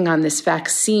are working on this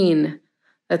vaccine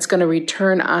that's going to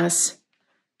return us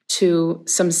to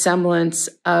some semblance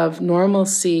of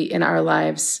normalcy in our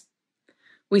lives.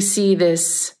 We see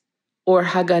this Or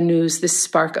Haganuz, this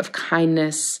spark of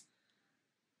kindness,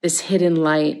 this hidden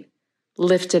light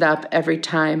lifted up every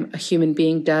time a human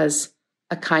being does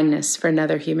a kindness for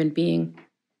another human being.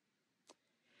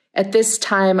 At this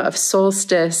time of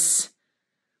solstice,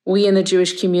 we in the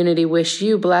Jewish community wish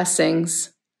you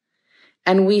blessings,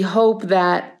 and we hope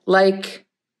that, like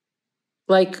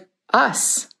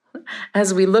us,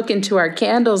 as we look into our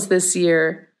candles this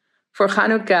year for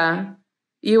Hanukkah,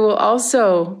 you will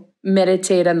also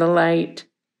meditate on the light,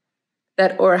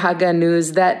 that Or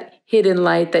Haganuz, that hidden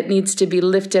light that needs to be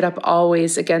lifted up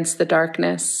always against the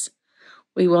darkness.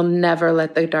 We will never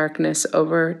let the darkness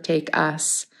overtake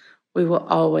us. We will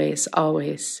always,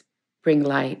 always bring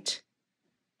light.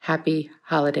 Happy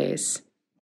holidays.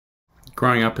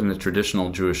 Growing up in the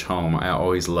traditional Jewish home, I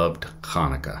always loved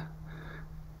Hanukkah.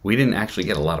 We didn't actually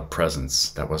get a lot of presents.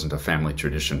 That wasn't a family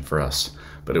tradition for us,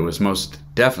 but it was most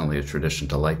definitely a tradition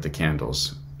to light the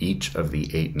candles each of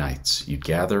the 8 nights. You'd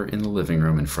gather in the living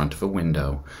room in front of a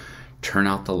window, turn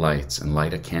out the lights, and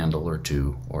light a candle or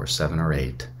 2 or 7 or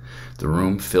 8. The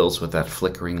room fills with that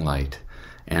flickering light.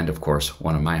 And of course,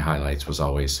 one of my highlights was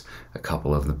always a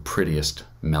couple of the prettiest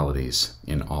melodies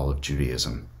in all of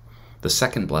Judaism. The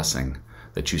second blessing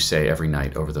that you say every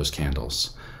night over those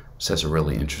candles says a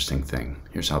really interesting thing.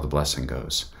 Here's how the blessing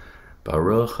goes.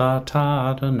 Baruch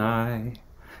atah Adonai,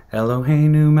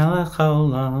 Eloheinu melech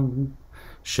haolam,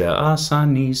 she'asa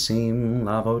nisim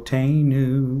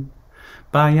lavoteinu,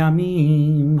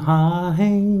 bayamim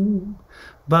hahem,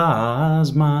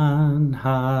 ba'azman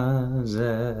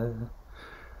hazeh.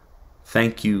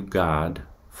 Thank you, God,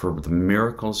 for the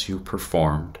miracles you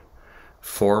performed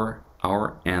for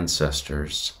our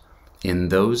ancestors in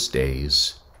those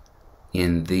days,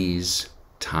 in these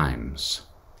times.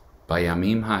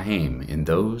 Bayamim hahem, in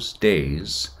those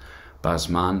days,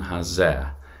 Bazman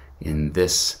hazeh, in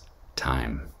this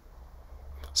time.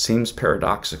 Seems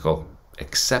paradoxical,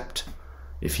 except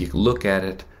if you look at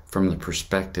it from the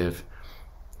perspective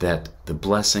that the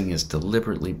blessing is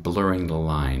deliberately blurring the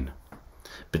line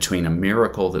between a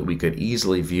miracle that we could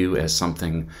easily view as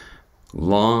something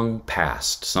long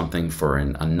past, something for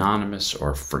an anonymous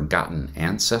or forgotten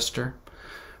ancestor,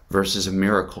 versus a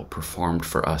miracle performed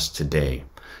for us today.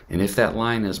 And if that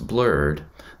line is blurred,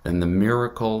 then the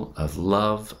miracle of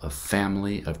love, of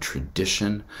family, of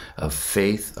tradition, of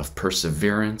faith, of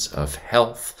perseverance, of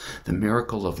health, the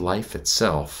miracle of life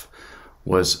itself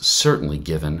was certainly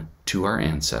given to our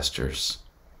ancestors.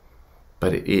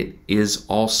 But it is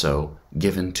also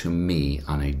given to me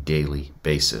on a daily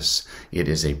basis. It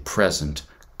is a present,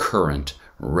 current,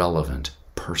 relevant,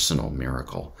 personal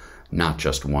miracle, not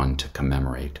just one to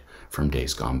commemorate from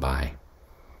days gone by.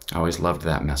 I always loved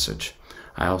that message.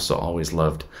 I also always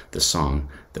loved the song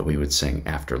that we would sing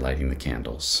after lighting the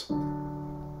candles.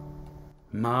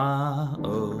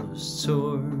 Ma'os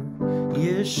tzur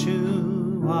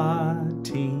Yeshuati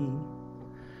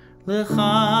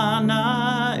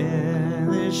L'chana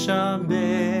elishabeach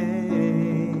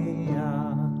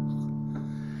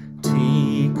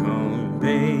Tikon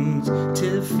beit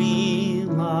tefilati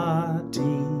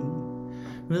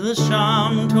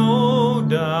V'l'sham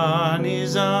toda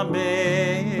nizabeach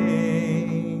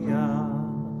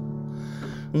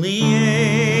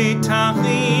Li'etachim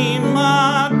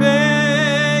ma'beach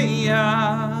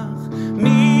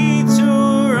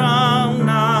Mitzuram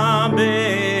na'beach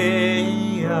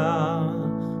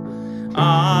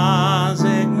Az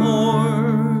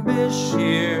egmor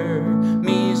b'shir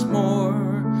mizmor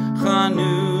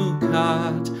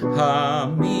Chanukat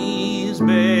ha'mizbeach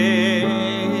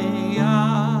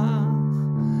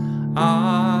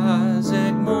Az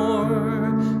egmor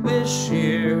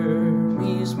b'shir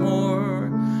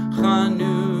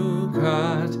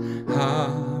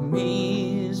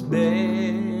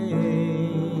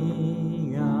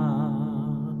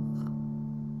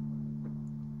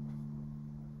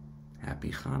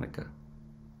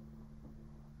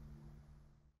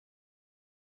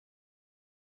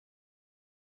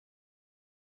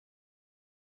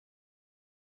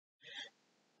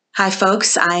Hi,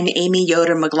 folks. I'm Amy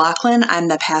Yoder McLaughlin. I'm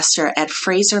the pastor at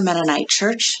Fraser Mennonite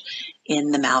Church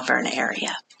in the Malvern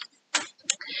area.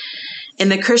 In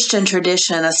the Christian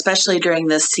tradition, especially during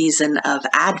this season of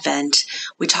Advent,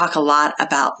 we talk a lot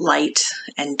about light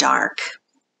and dark.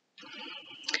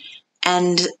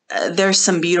 And there's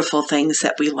some beautiful things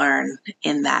that we learn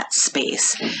in that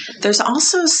space. There's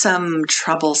also some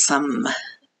troublesome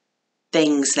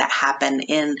things that happen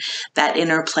in that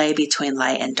interplay between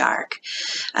light and dark.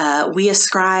 We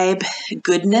ascribe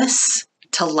goodness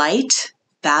to light,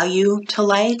 value to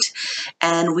light,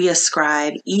 and we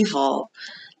ascribe evil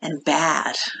and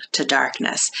bad to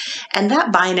darkness. And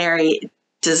that binary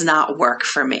does not work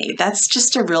for me. That's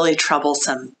just a really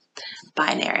troublesome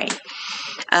binary.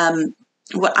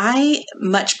 What I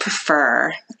much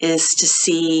prefer is to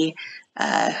see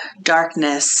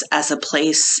darkness as a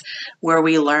place where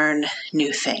we learn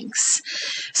new things.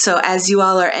 So as you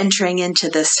all are entering into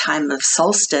this time of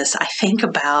solstice, I think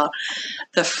about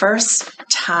the first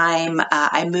time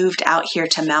I moved out here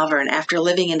to Malvern after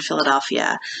living in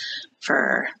Philadelphia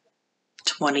for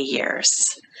 20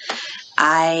 years.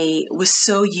 I was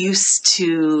so used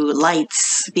to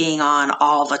lights being on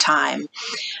all the time.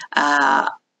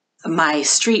 My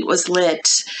street was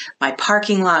lit, my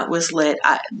parking lot was lit,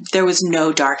 there was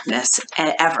no darkness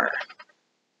ever.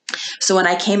 So when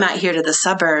I came out here to the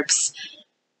suburbs,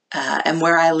 and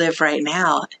where I live right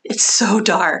now, it's so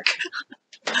dark.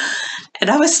 And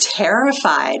I was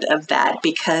terrified of that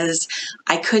because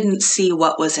I couldn't see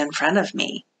what was in front of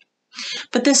me.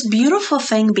 But this beautiful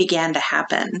thing began to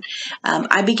happen.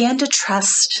 I began to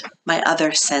trust my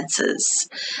other senses.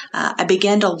 I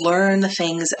began to learn the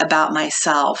things about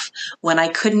myself when I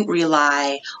couldn't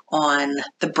rely on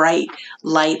the bright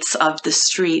lights of the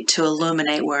street to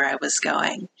illuminate where I was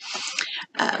going.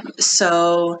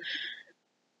 So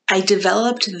I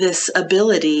developed this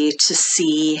ability to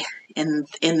see in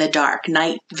the dark,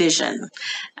 night vision.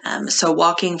 So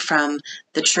walking from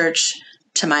the church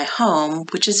to my home,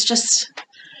 which is just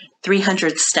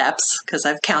 300 steps, because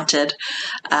I've counted,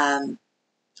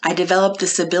 I developed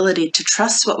this ability to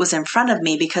trust what was in front of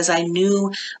me because I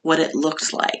knew what it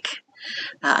looked like.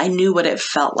 I knew what it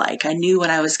felt like. I knew when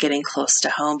I was getting close to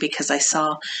home because I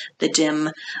saw the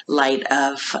dim light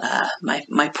of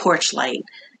my porch light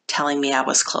telling me I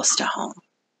was close to home.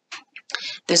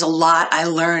 There's a lot I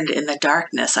learned in the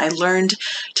darkness. I learned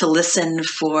to listen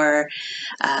for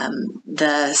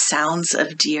the sounds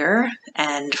of deer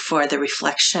and for the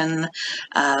reflection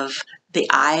of the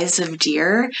eyes of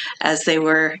deer as they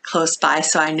were close by.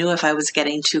 So I knew if I was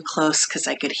getting too close because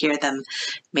I could hear them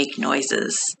make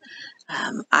noises.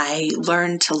 I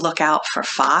learned to look out for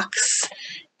fox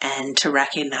and to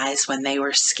recognize when they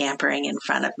were scampering in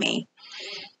front of me.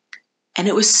 And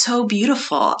it was so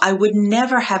beautiful. I would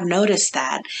never have noticed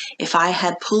that if I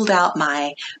had pulled out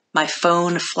my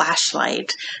phone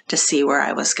flashlight to see where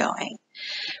I was going.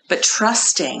 But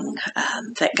trusting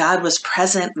that God was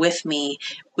present with me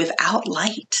without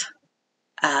light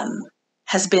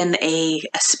has been a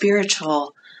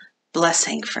spiritual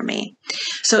blessing for me.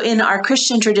 So in our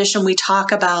Christian tradition, we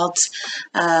talk about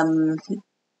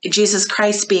Jesus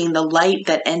Christ being the light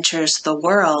that enters the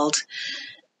world.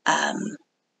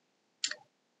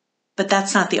 But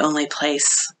that's not the only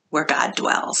place where God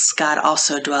dwells. God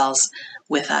also dwells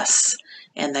with us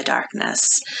in the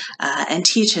darkness and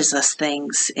teaches us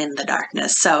things in the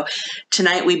darkness. So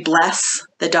tonight we bless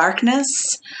the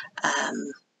darkness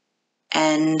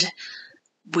and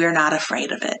we're not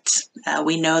afraid of it.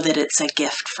 We know that it's a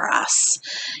gift for us.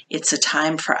 It's a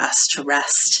time for us to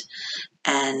rest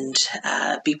and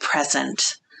be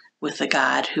present with the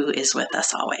God who is with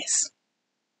us always.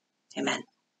 Amen.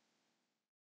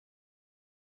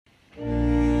 Before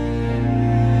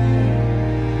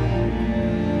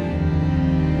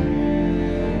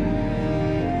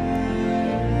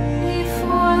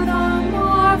the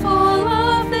marvel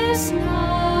of this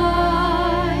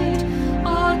night,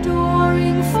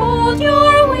 adoring, fold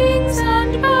your wings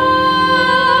and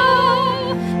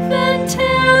bow, then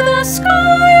tear the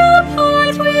sky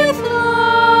apart with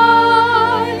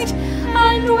light,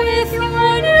 and with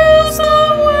your news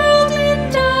the world in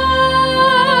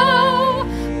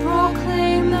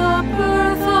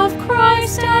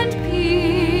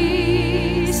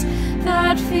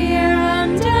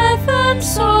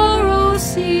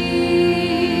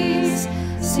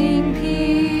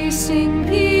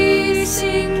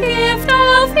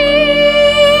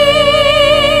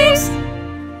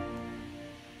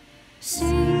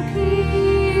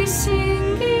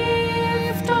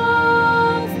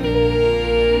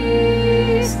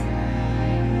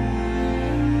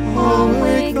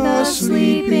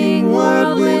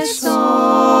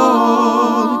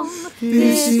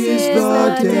This is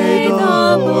the day the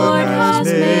Lord has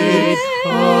made.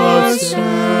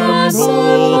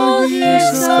 Assemble His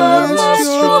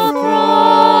celestial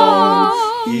throng.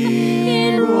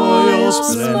 In royal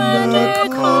splendor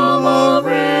come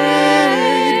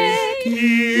arrayed.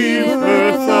 Give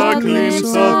earth a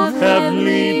glimpse of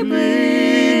heavenly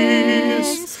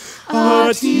bliss,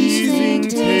 a teasing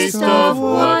taste of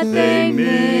what they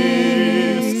miss.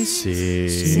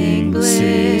 Sing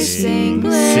bliss, sing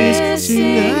bliss,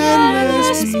 sing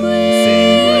endless bliss.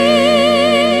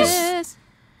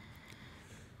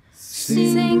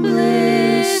 Sing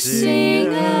bliss,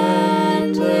 sing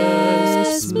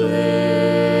endless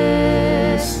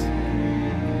bliss.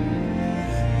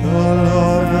 The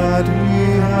love that we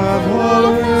have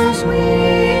always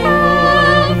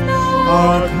known,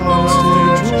 our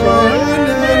constant joy and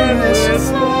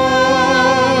endless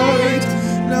light.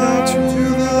 Now to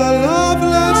the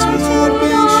loveless world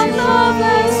be shown.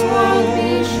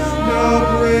 Now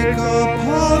break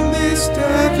upon this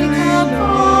deadly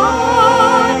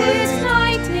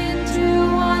night into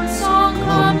one song.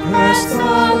 Compress the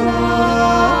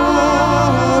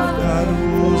love that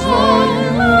rules our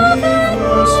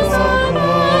universe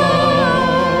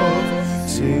above.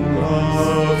 Sing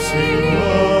love, sing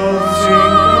love,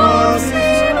 sing love,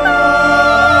 sing love.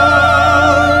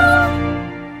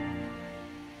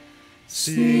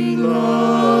 Sing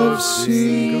love,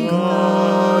 sing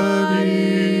God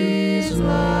is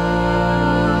love.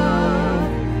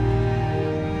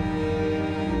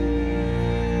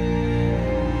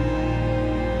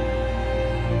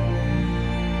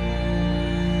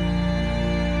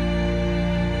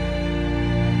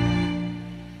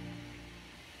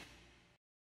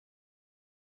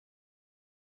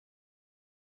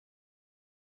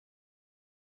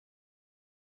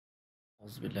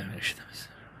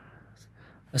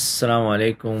 Assalamu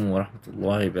alaikum wa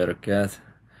rahmatullahi wa barakatuh.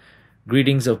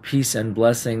 Greetings of peace and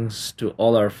blessings to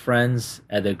all our friends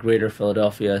at the Greater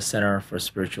Philadelphia Center for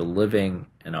Spiritual Living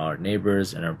and our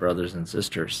neighbors and our brothers and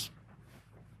sisters.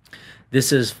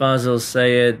 This is Fazil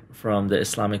Sayed from the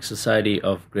Islamic Society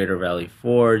of Greater Valley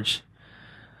Forge.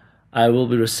 I will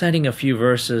be reciting a few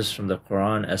verses from the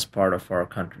Quran as part of our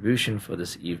contribution for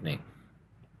this evening.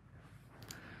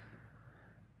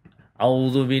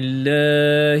 أعوذ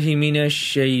بالله من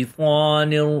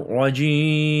الشيطان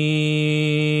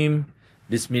الرجيم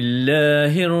بسم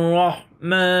الله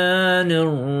الرحمن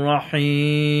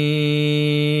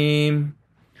الرحيم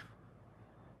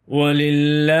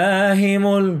ولله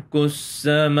ملك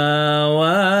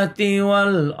السماوات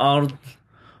والأرض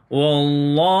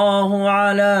والله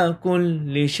على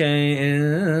كل شيء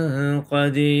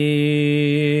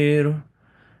قدير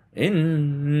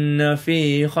إن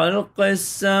في خلق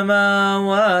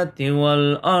السماوات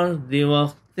والأرض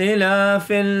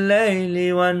واختلاف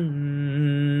الليل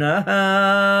والنهار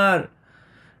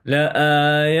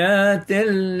لآيات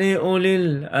لأولي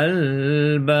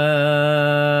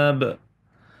الألباب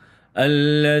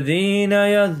الذين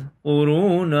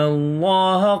يذكرون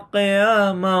الله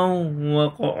قياما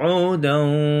وقعودا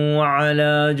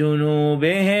وعلى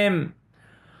جنوبهم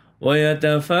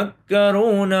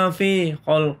ويتفكرون في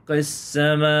خلق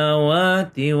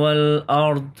السماوات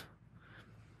والأرض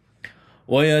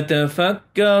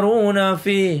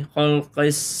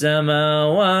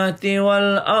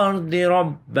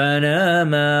ربنا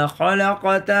ما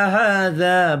خلقت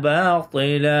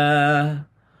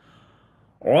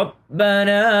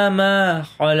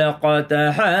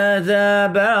هذا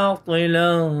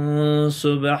باطلا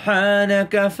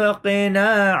سبحانك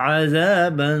فقنا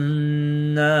عذاب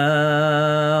النار.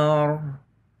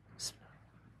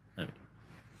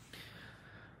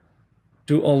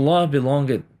 To Allah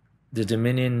belongeth the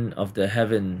dominion of the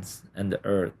heavens and the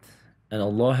earth, and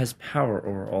Allah has power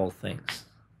over all things.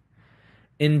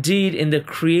 Indeed, in the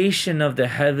creation of the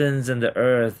heavens and the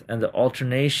earth and the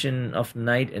alternation of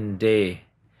night and day,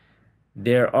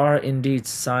 there are indeed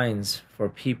signs for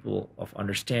people of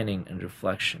understanding and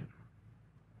reflection.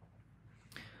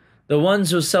 The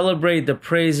ones who celebrate the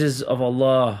praises of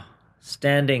Allah,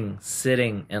 standing,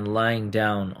 sitting, and lying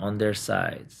down on their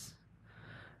sides,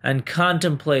 and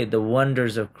contemplate the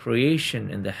wonders of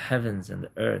creation in the heavens and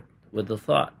the earth with the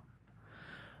thought,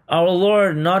 Our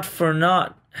Lord, not for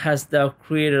naught hast Thou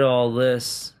created all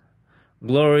this.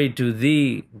 Glory to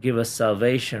Thee, give us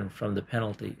salvation from the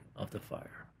penalty of the fire.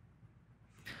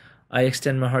 I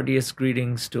extend my heartiest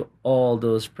greetings to all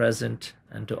those present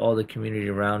and to all the community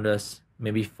around us.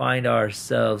 May we find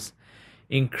ourselves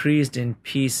increased in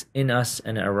peace in us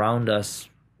and around us,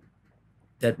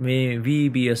 that may we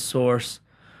be a source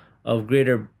of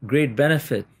great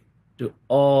benefit to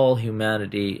all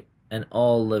humanity and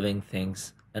all living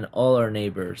things and all our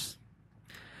neighbors.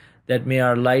 that may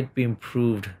our light be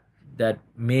improved, that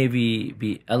may we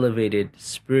be elevated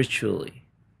spiritually.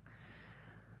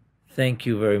 Thank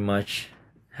you very much.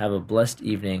 Have a blessed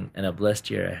evening and a blessed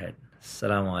year ahead.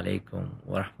 Assalamu alaikum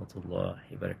wa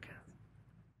rahmatullahi wa barakatuh.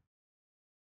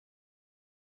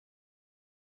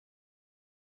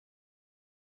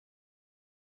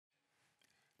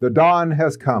 The dawn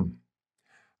has come.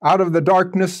 Out of the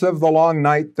darkness of the long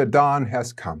night, the dawn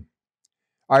has come.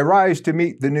 I rise to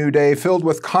meet the new day filled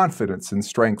with confidence and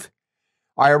strength.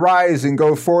 I arise and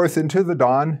go forth into the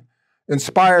dawn,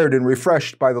 inspired and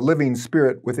refreshed by the living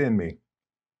spirit within me.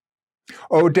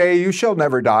 O day, you shall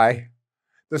never die.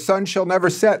 The sun shall never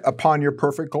set upon your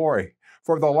perfect glory,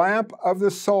 for the lamp of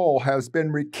the soul has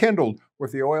been rekindled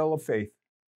with the oil of faith.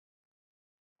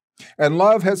 And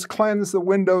love has cleansed the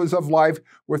windows of life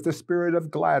with the spirit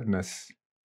of gladness.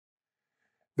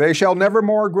 They shall never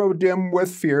more grow dim with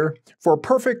fear, for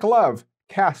perfect love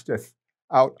casteth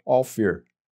out all fear.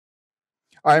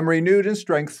 I am renewed in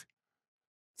strength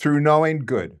through knowing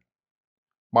good.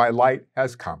 My light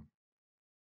has come.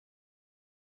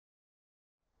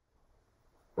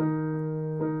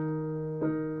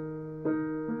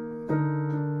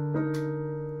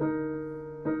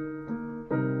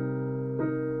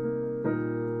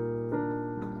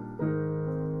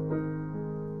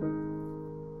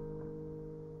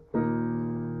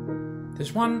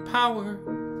 There's one power,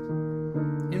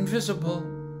 invisible,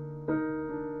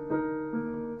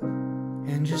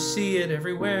 and you see it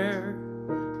everywhere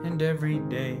and every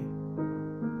day.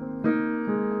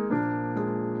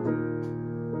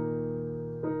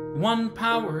 One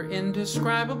power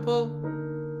indescribable,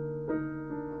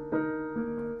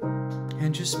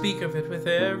 and you speak of it with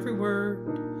every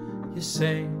word you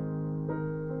say.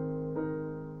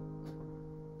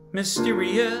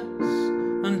 Mysterious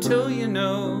until you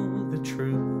know the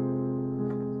truth,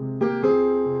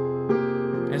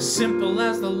 as simple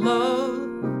as the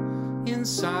love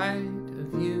inside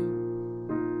of you.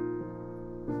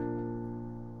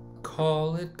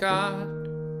 Call it God,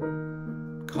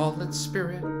 call it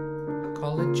Spirit,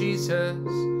 call it Jesus,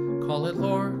 call it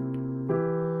Lord,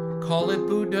 call it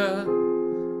Buddha,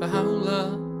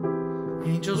 Paoli,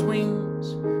 angel's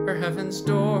wings or heaven's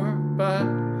door. But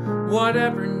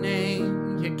whatever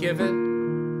name you give it,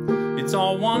 it's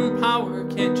all one power,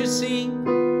 can't you see?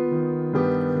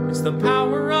 It's the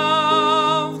power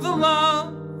of the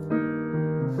love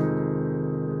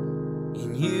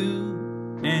in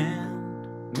you and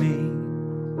me.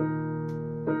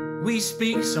 We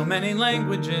speak so many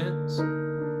languages,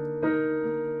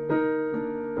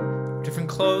 different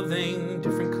clothing,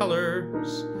 different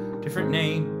colors, different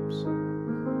names.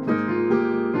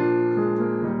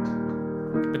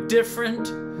 But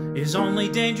different is only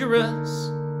dangerous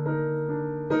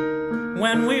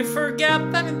when we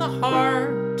forget that in the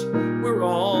heart we're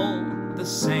all the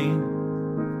same.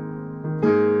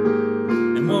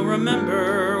 And we'll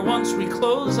remember once we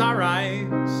close our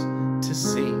eyes to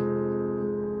see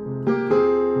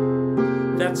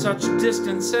that such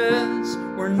distances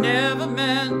were never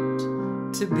meant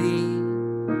to be.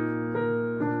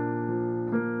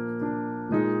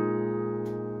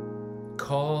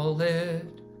 Call it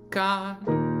God,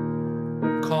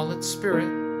 call it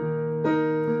Spirit,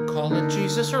 call it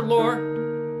Jesus or Lord,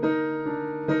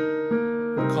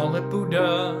 call it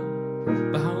Buddha,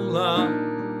 Paoli,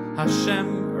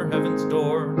 Hashem or heaven's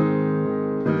door.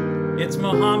 It's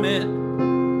Muhammad,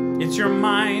 it's your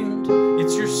mind,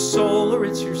 it's your soul or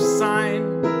it's your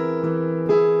sign.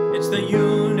 It's the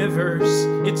universe,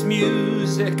 it's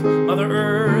music, Mother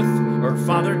Earth or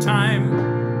Father Time.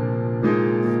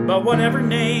 But whatever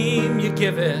name you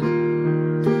give it,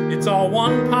 it's all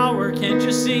one power, can't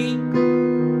you see?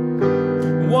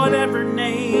 Whatever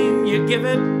name you give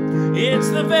it, it's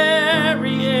the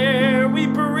very air we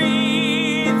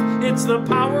breathe. It's the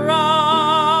power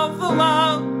of the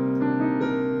love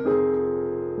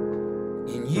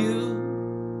in you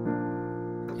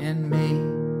and me.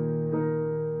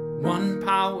 One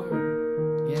power,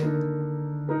 yeah.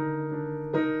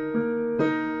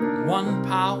 One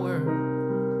power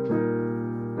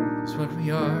is what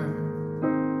we are.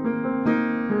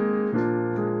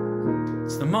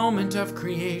 It's the moment of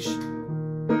creation.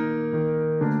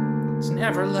 It's an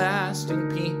everlasting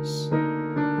peace.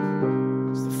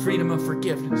 It's the freedom of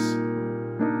forgiveness.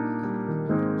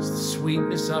 It's the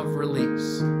sweetness of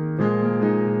release.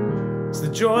 It's the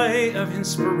joy of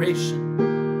inspiration.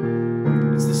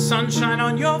 It's the sunshine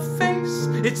on your face.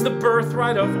 It's the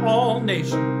birthright of all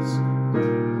nations.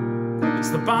 It's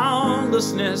the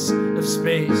boundlessness of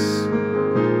space.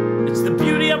 It's the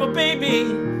beauty of a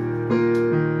baby,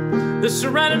 the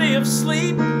serenity of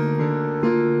sleep.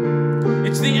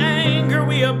 It's the anger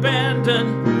we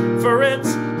abandon, for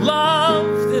it's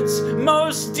love that's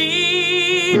most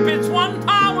deep. It's one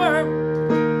power.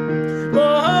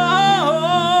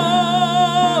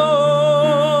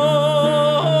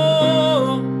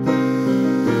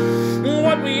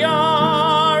 What we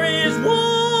are is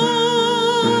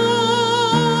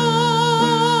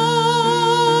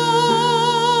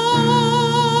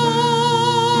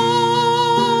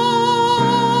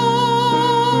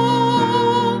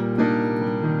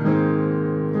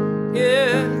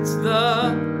it's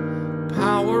the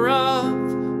power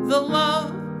of the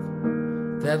love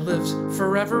that lives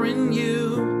forever in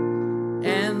you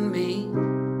and me.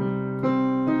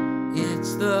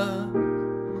 It's the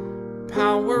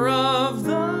power of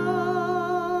the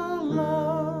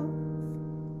love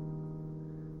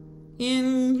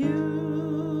in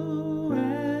you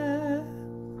and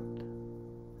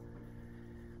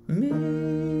me.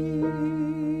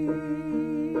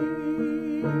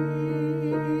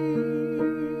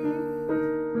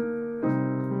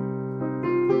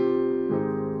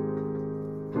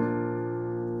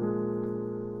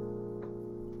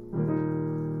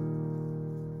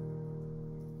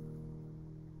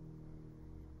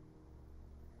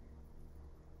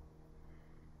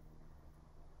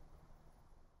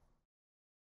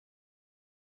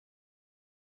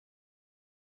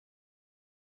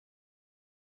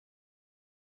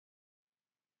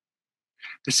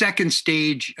 The second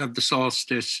stage of the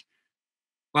solstice,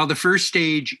 while the first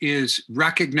stage is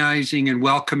recognizing and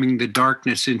welcoming the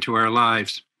darkness into our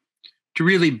lives, to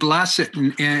really bless it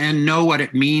and know what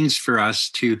it means for us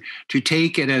to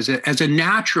take it as a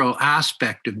natural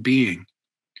aspect of being.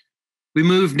 We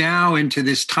move now into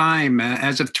this time,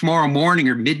 as of tomorrow morning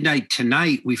or midnight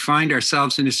tonight, we find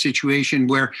ourselves in a situation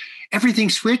where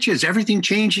everything switches, everything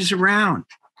changes around.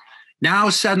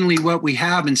 Now, suddenly, what we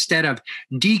have, instead of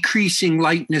decreasing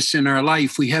lightness in our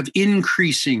life, we have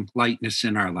increasing lightness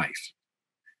in our life.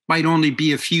 Might only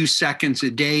be a few seconds a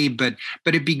day, but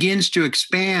it begins to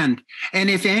expand.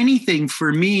 And if anything,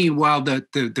 for me, while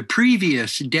the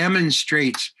previous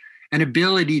demonstrates an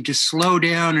ability to slow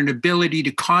down, an ability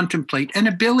to contemplate, an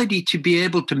ability to be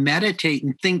able to meditate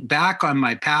and think back on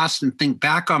my past and think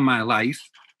back on my life,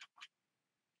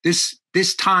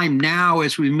 this time now,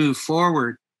 as we move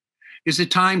forward, is a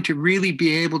time to really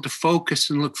be able to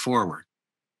focus and look forward.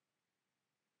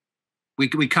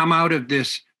 We come out of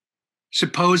this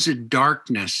supposed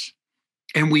darkness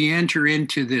and we enter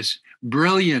into this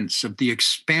brilliance of the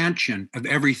expansion of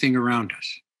everything around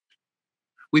us.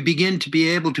 We begin to be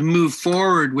able to move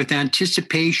forward with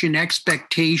anticipation,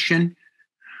 expectation,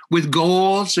 with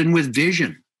goals and with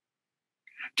vision,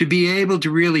 to be able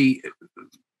to really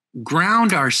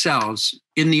ground ourselves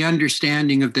in the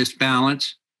understanding of this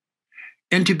balance,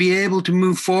 and to be able to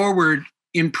move forward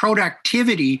in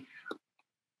productivity,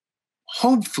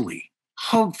 hopefully,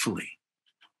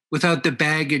 without the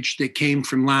baggage that came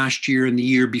from last year and the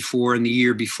year before and the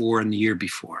year before and the year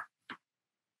before.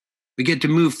 We get to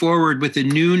move forward with a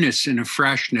newness and a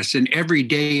freshness, and every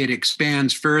day it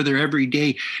expands further. Every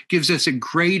day gives us a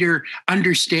greater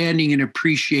understanding and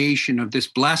appreciation of this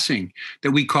blessing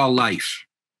that we call life.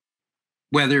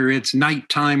 Whether it's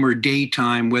nighttime or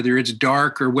daytime, whether it's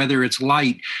dark or whether it's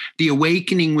light, the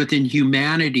awakening within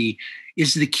humanity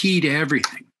is the key to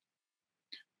everything.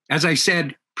 As I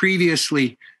said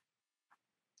previously,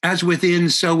 as within,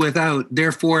 so without,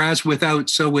 therefore as without,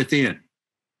 so within.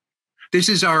 This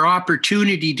is our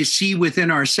opportunity to see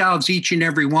within ourselves, each and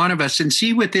every one of us, and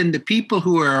see within the people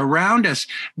who are around us,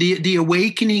 the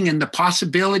awakening and the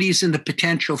possibilities and the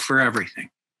potential for everything.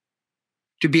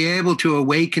 To be able to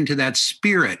awaken to that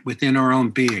spirit within our own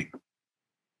being.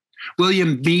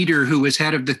 William Meader, who was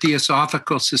head of the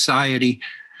Theosophical Society,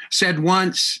 said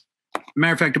once,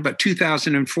 matter of fact, about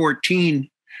 2014,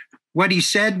 what he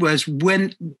said was,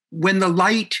 when the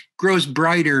light grows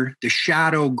brighter, the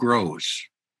shadow grows.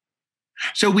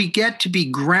 So we get to be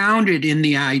grounded in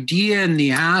the idea and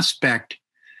the aspect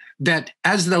that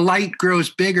as the light grows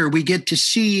bigger, we get to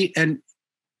see and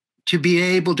to be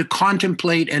able to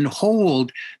contemplate and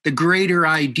hold the greater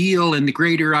ideal and the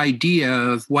greater idea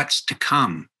of what's to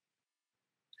come.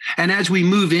 And as we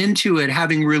move into it,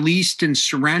 having released and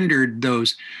surrendered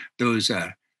those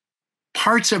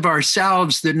parts of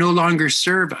ourselves that no longer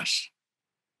serve us,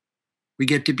 we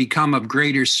get to become of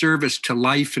greater service to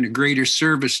life and a greater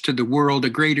service to the world, a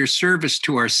greater service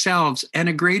to ourselves, and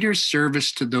a greater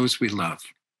service to those we love.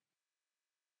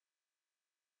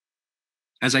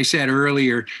 As I said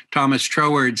earlier, Thomas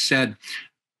Troward said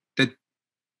that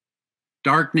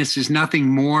darkness is nothing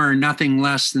more, nothing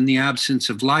less than the absence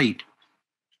of light.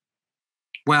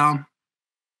 Well,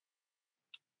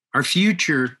 our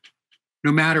future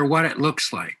no matter what it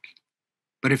looks like.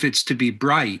 But if it's to be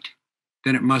bright,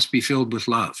 then it must be filled with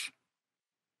love.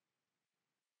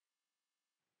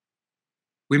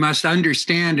 We must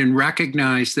understand and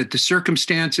recognize that the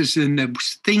circumstances and the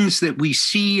things that we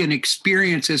see and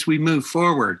experience as we move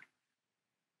forward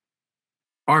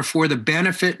are for the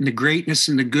benefit and the greatness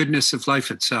and the goodness of life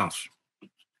itself.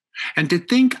 And to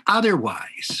think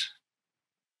otherwise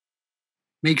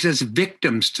makes us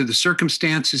victims to the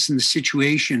circumstances and the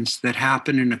situations that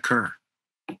happen and occur.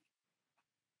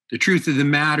 The truth of the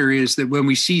matter is that when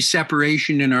we see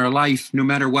separation in our life, no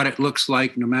matter what it looks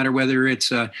like, no matter whether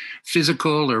it's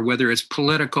physical or whether it's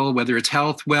political, whether it's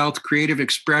health, wealth, creative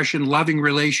expression, loving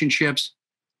relationships,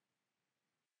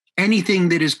 anything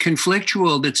that is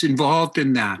conflictual that's involved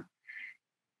in that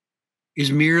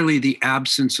is merely the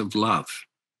absence of love.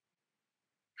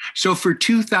 So for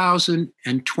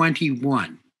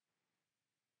 2021,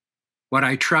 what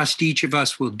I trust each of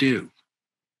us will do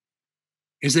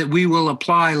is that we will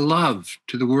apply love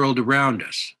to the world around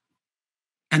us,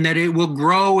 and that it will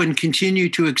grow and continue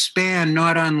to expand,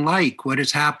 not unlike what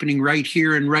is happening right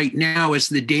here and right now as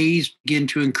the days begin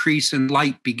to increase and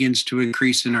light begins to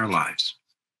increase in our lives.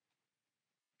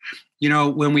 You know,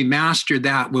 when we master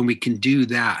that, when we can do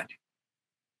that,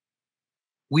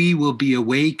 we will be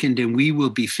awakened and we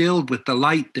will be filled with the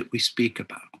light that we speak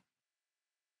about.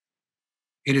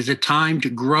 It is a time to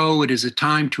grow. It is a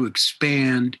time to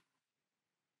expand.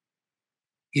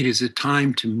 It is a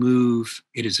time to move.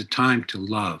 It is a time to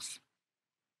love.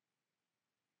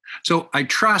 So I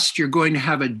trust you're going to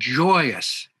have a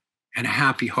joyous and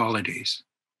happy holidays,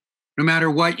 no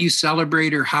matter what you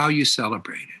celebrate or how you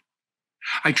celebrate it.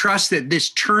 I trust that this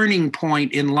turning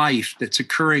point in life that's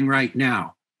occurring right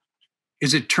now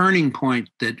is a turning point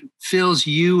that fills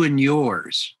you and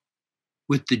yours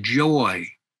with the joy,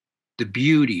 the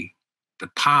beauty, the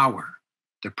power,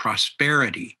 the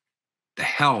prosperity, the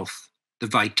health, the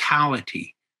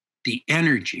vitality, the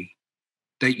energy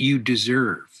that you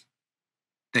deserve,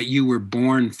 that you were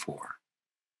born for.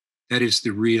 That is the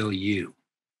real you.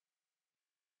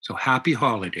 So happy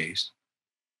holidays.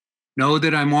 Know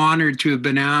that I'm honored to have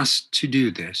been asked to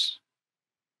do this.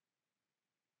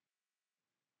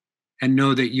 And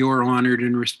know that you're honored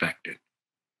and respected.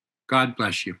 God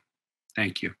bless you.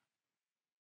 Thank you.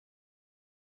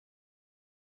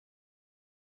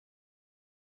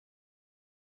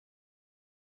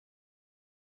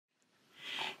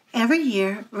 Every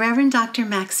year, Reverend Dr.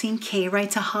 Maxine Kay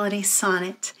writes a holiday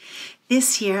sonnet.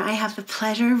 This year, I have the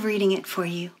pleasure of reading it for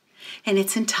you, and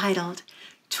it's entitled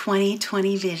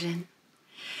 2020 Vision.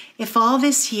 If all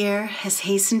this year has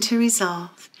hastened to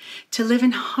resolve to live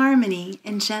in harmony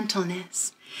and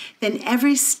gentleness, then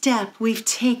every step we've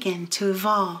taken to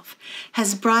evolve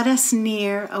has brought us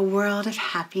near a world of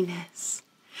happiness.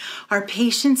 Our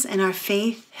patience and our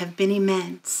faith have been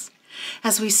immense.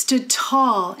 As we stood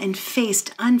tall and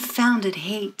faced unfounded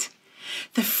hate,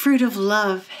 the fruit of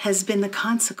love has been the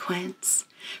consequence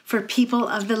for people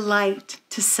of the light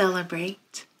to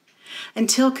celebrate.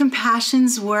 Until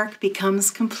compassion's work becomes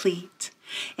complete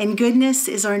and goodness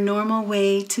is our normal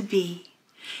way to be,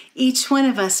 each one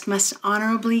of us must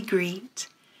honorably greet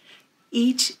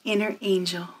each inner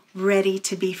angel ready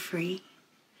to be free.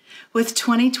 With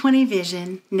 2020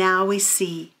 vision, now we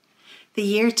see the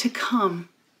year to come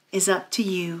is up to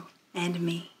you and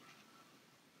me.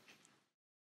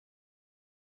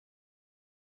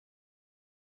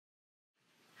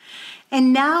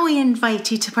 And now we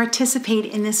invite you to participate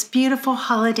in this beautiful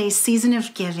holiday season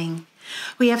of giving.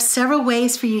 We have several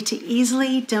ways for you to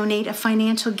easily donate a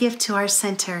financial gift to our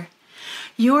center.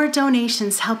 Your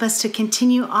donations help us to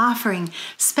continue offering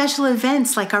special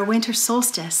events like our winter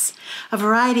solstice, a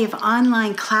variety of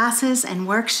online classes and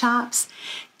workshops,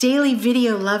 daily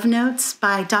video love notes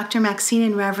by Dr. Maxine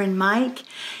and Reverend Mike,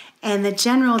 and the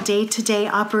general day-to-day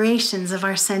operations of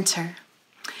our center.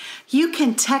 You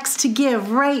can text to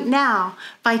give right now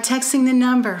by texting the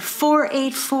number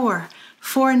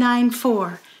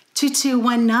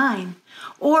 484-494-2219.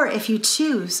 Or if you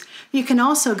choose, you can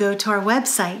also go to our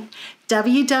website,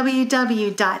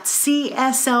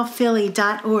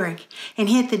 www.cslphilly.org, and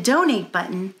hit the donate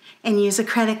button and use a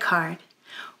credit card.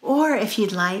 Or if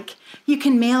you'd like, you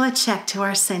can mail a check to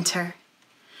our center.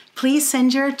 Please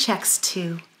send your checks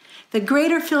to the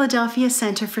Greater Philadelphia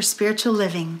Center for Spiritual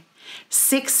Living,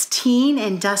 16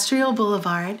 Industrial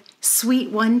Boulevard,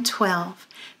 Suite 112,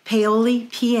 Paoli,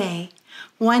 PA,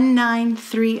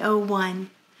 19301.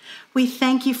 We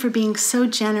thank you for being so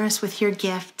generous with your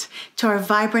gift to our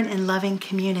vibrant and loving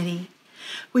community.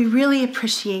 We really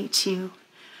appreciate you.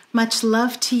 Much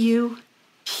love to you,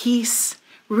 peace,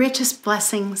 richest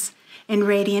blessings, and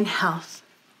radiant health.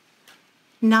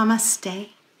 Namaste.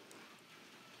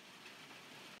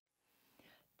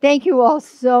 Thank you all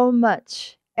so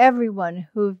much, everyone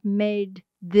who've made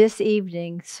this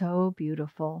evening so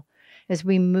beautiful as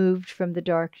we moved from the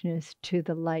darkness to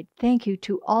the light. Thank you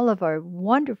to all of our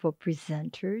wonderful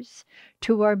presenters,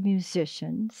 to our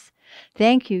musicians.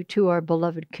 Thank you to our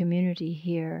beloved community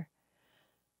here,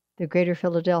 the Greater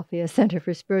Philadelphia Center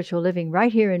for Spiritual Living,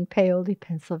 right here in Paoli,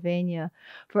 Pennsylvania,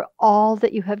 for all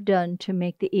that you have done to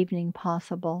make the evening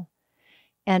possible.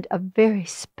 And a very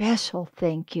special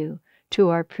thank you to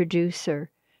our producer,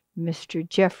 Mr.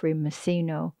 Jeffrey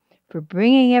Messino, for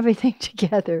bringing everything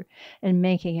together and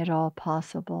making it all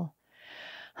possible.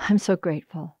 I'm so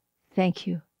grateful. Thank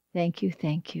you, thank you,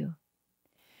 thank you.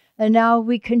 And now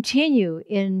we continue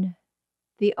in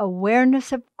the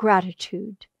awareness of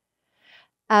gratitude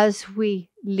as we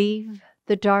leave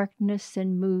the darkness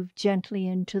and move gently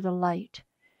into the light.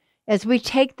 As we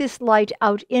take this light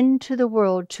out into the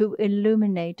world to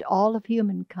illuminate all of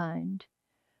humankind,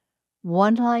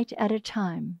 one light at a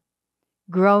time,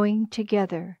 growing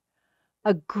together,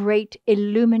 a great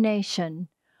illumination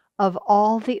of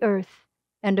all the earth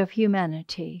and of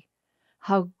humanity.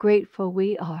 How grateful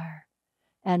we are.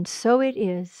 And so it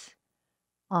is.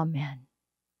 Amen.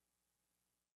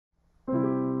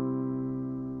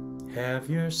 Have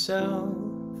yourself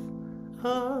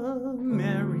a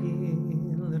merry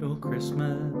little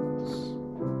Christmas.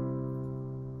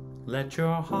 Let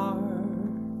your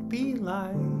heart be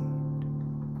light.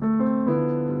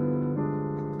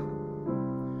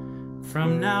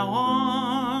 From now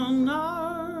on,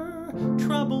 our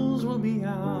troubles will be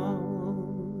out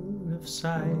of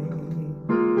sight.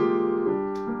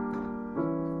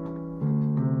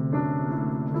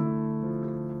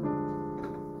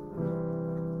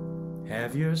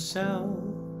 Have yourself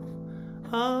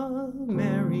a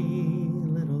merry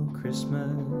little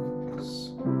Christmas.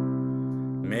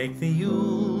 Make the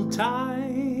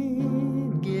Yuletide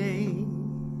gay.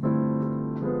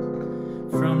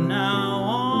 From now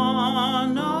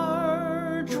on,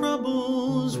 our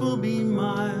troubles will be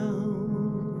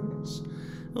miles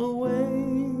away.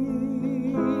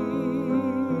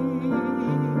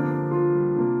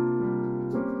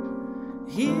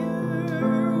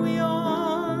 Here we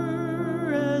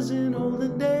are as in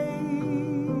olden days,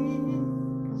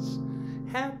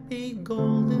 happy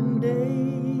golden days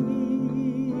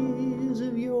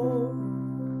of yore.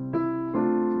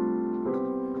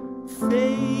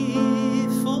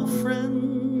 Faithful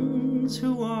friends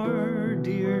who are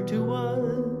dear to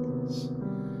us,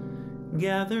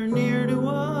 gather near to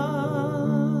us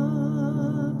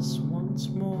once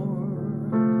more.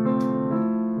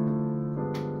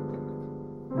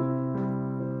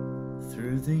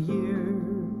 Through the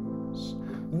years,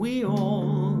 we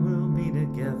all will be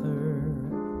together,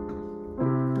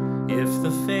 if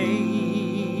the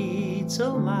fates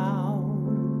allow.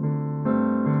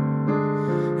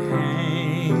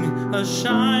 Hang a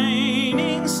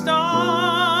shining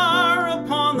star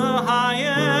upon the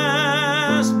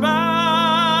highest bough,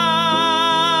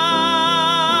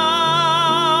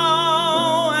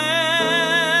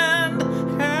 and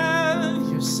have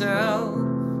yourself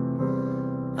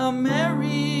a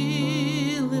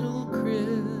merry little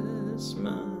Christmas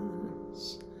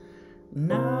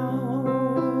now.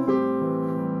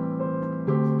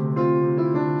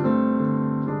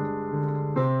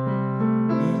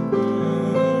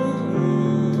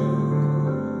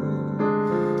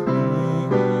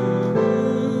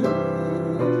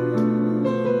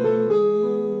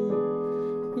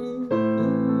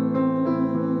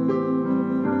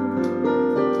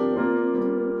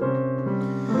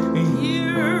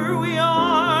 Here we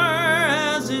are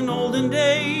as in olden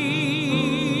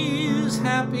days,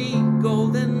 happy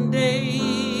golden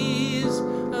days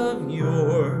of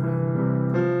yore.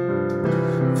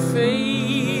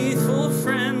 Faithful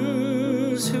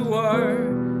friends who are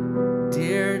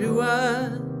dear to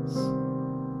us,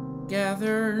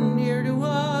 gather near to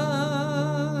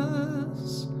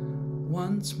us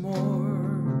once more.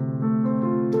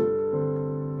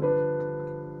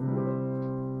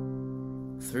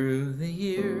 Through the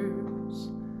years,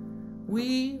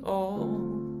 we all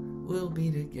will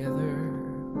be together,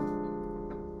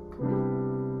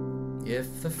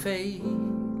 if the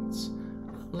fates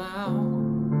allow.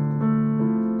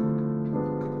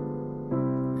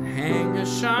 Hang a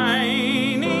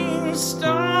shining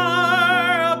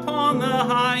star upon the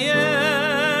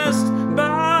highest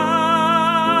bough,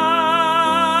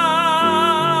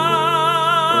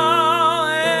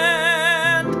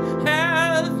 and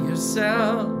have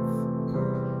yourself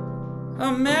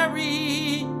a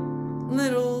merry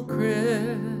little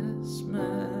Christmas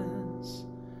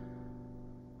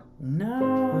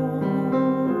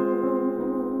now.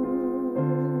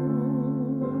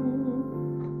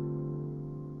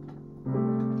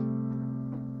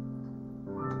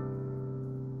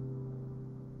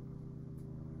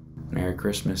 Merry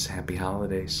Christmas, Happy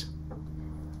Holidays.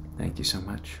 Thank you so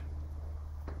much.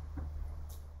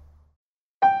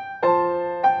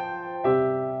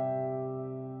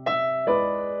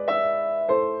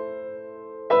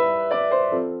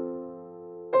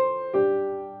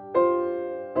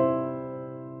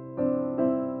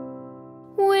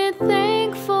 With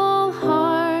thankful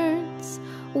hearts,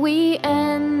 we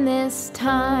end this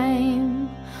time.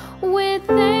 With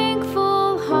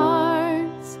thankful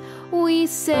hearts, we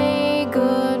say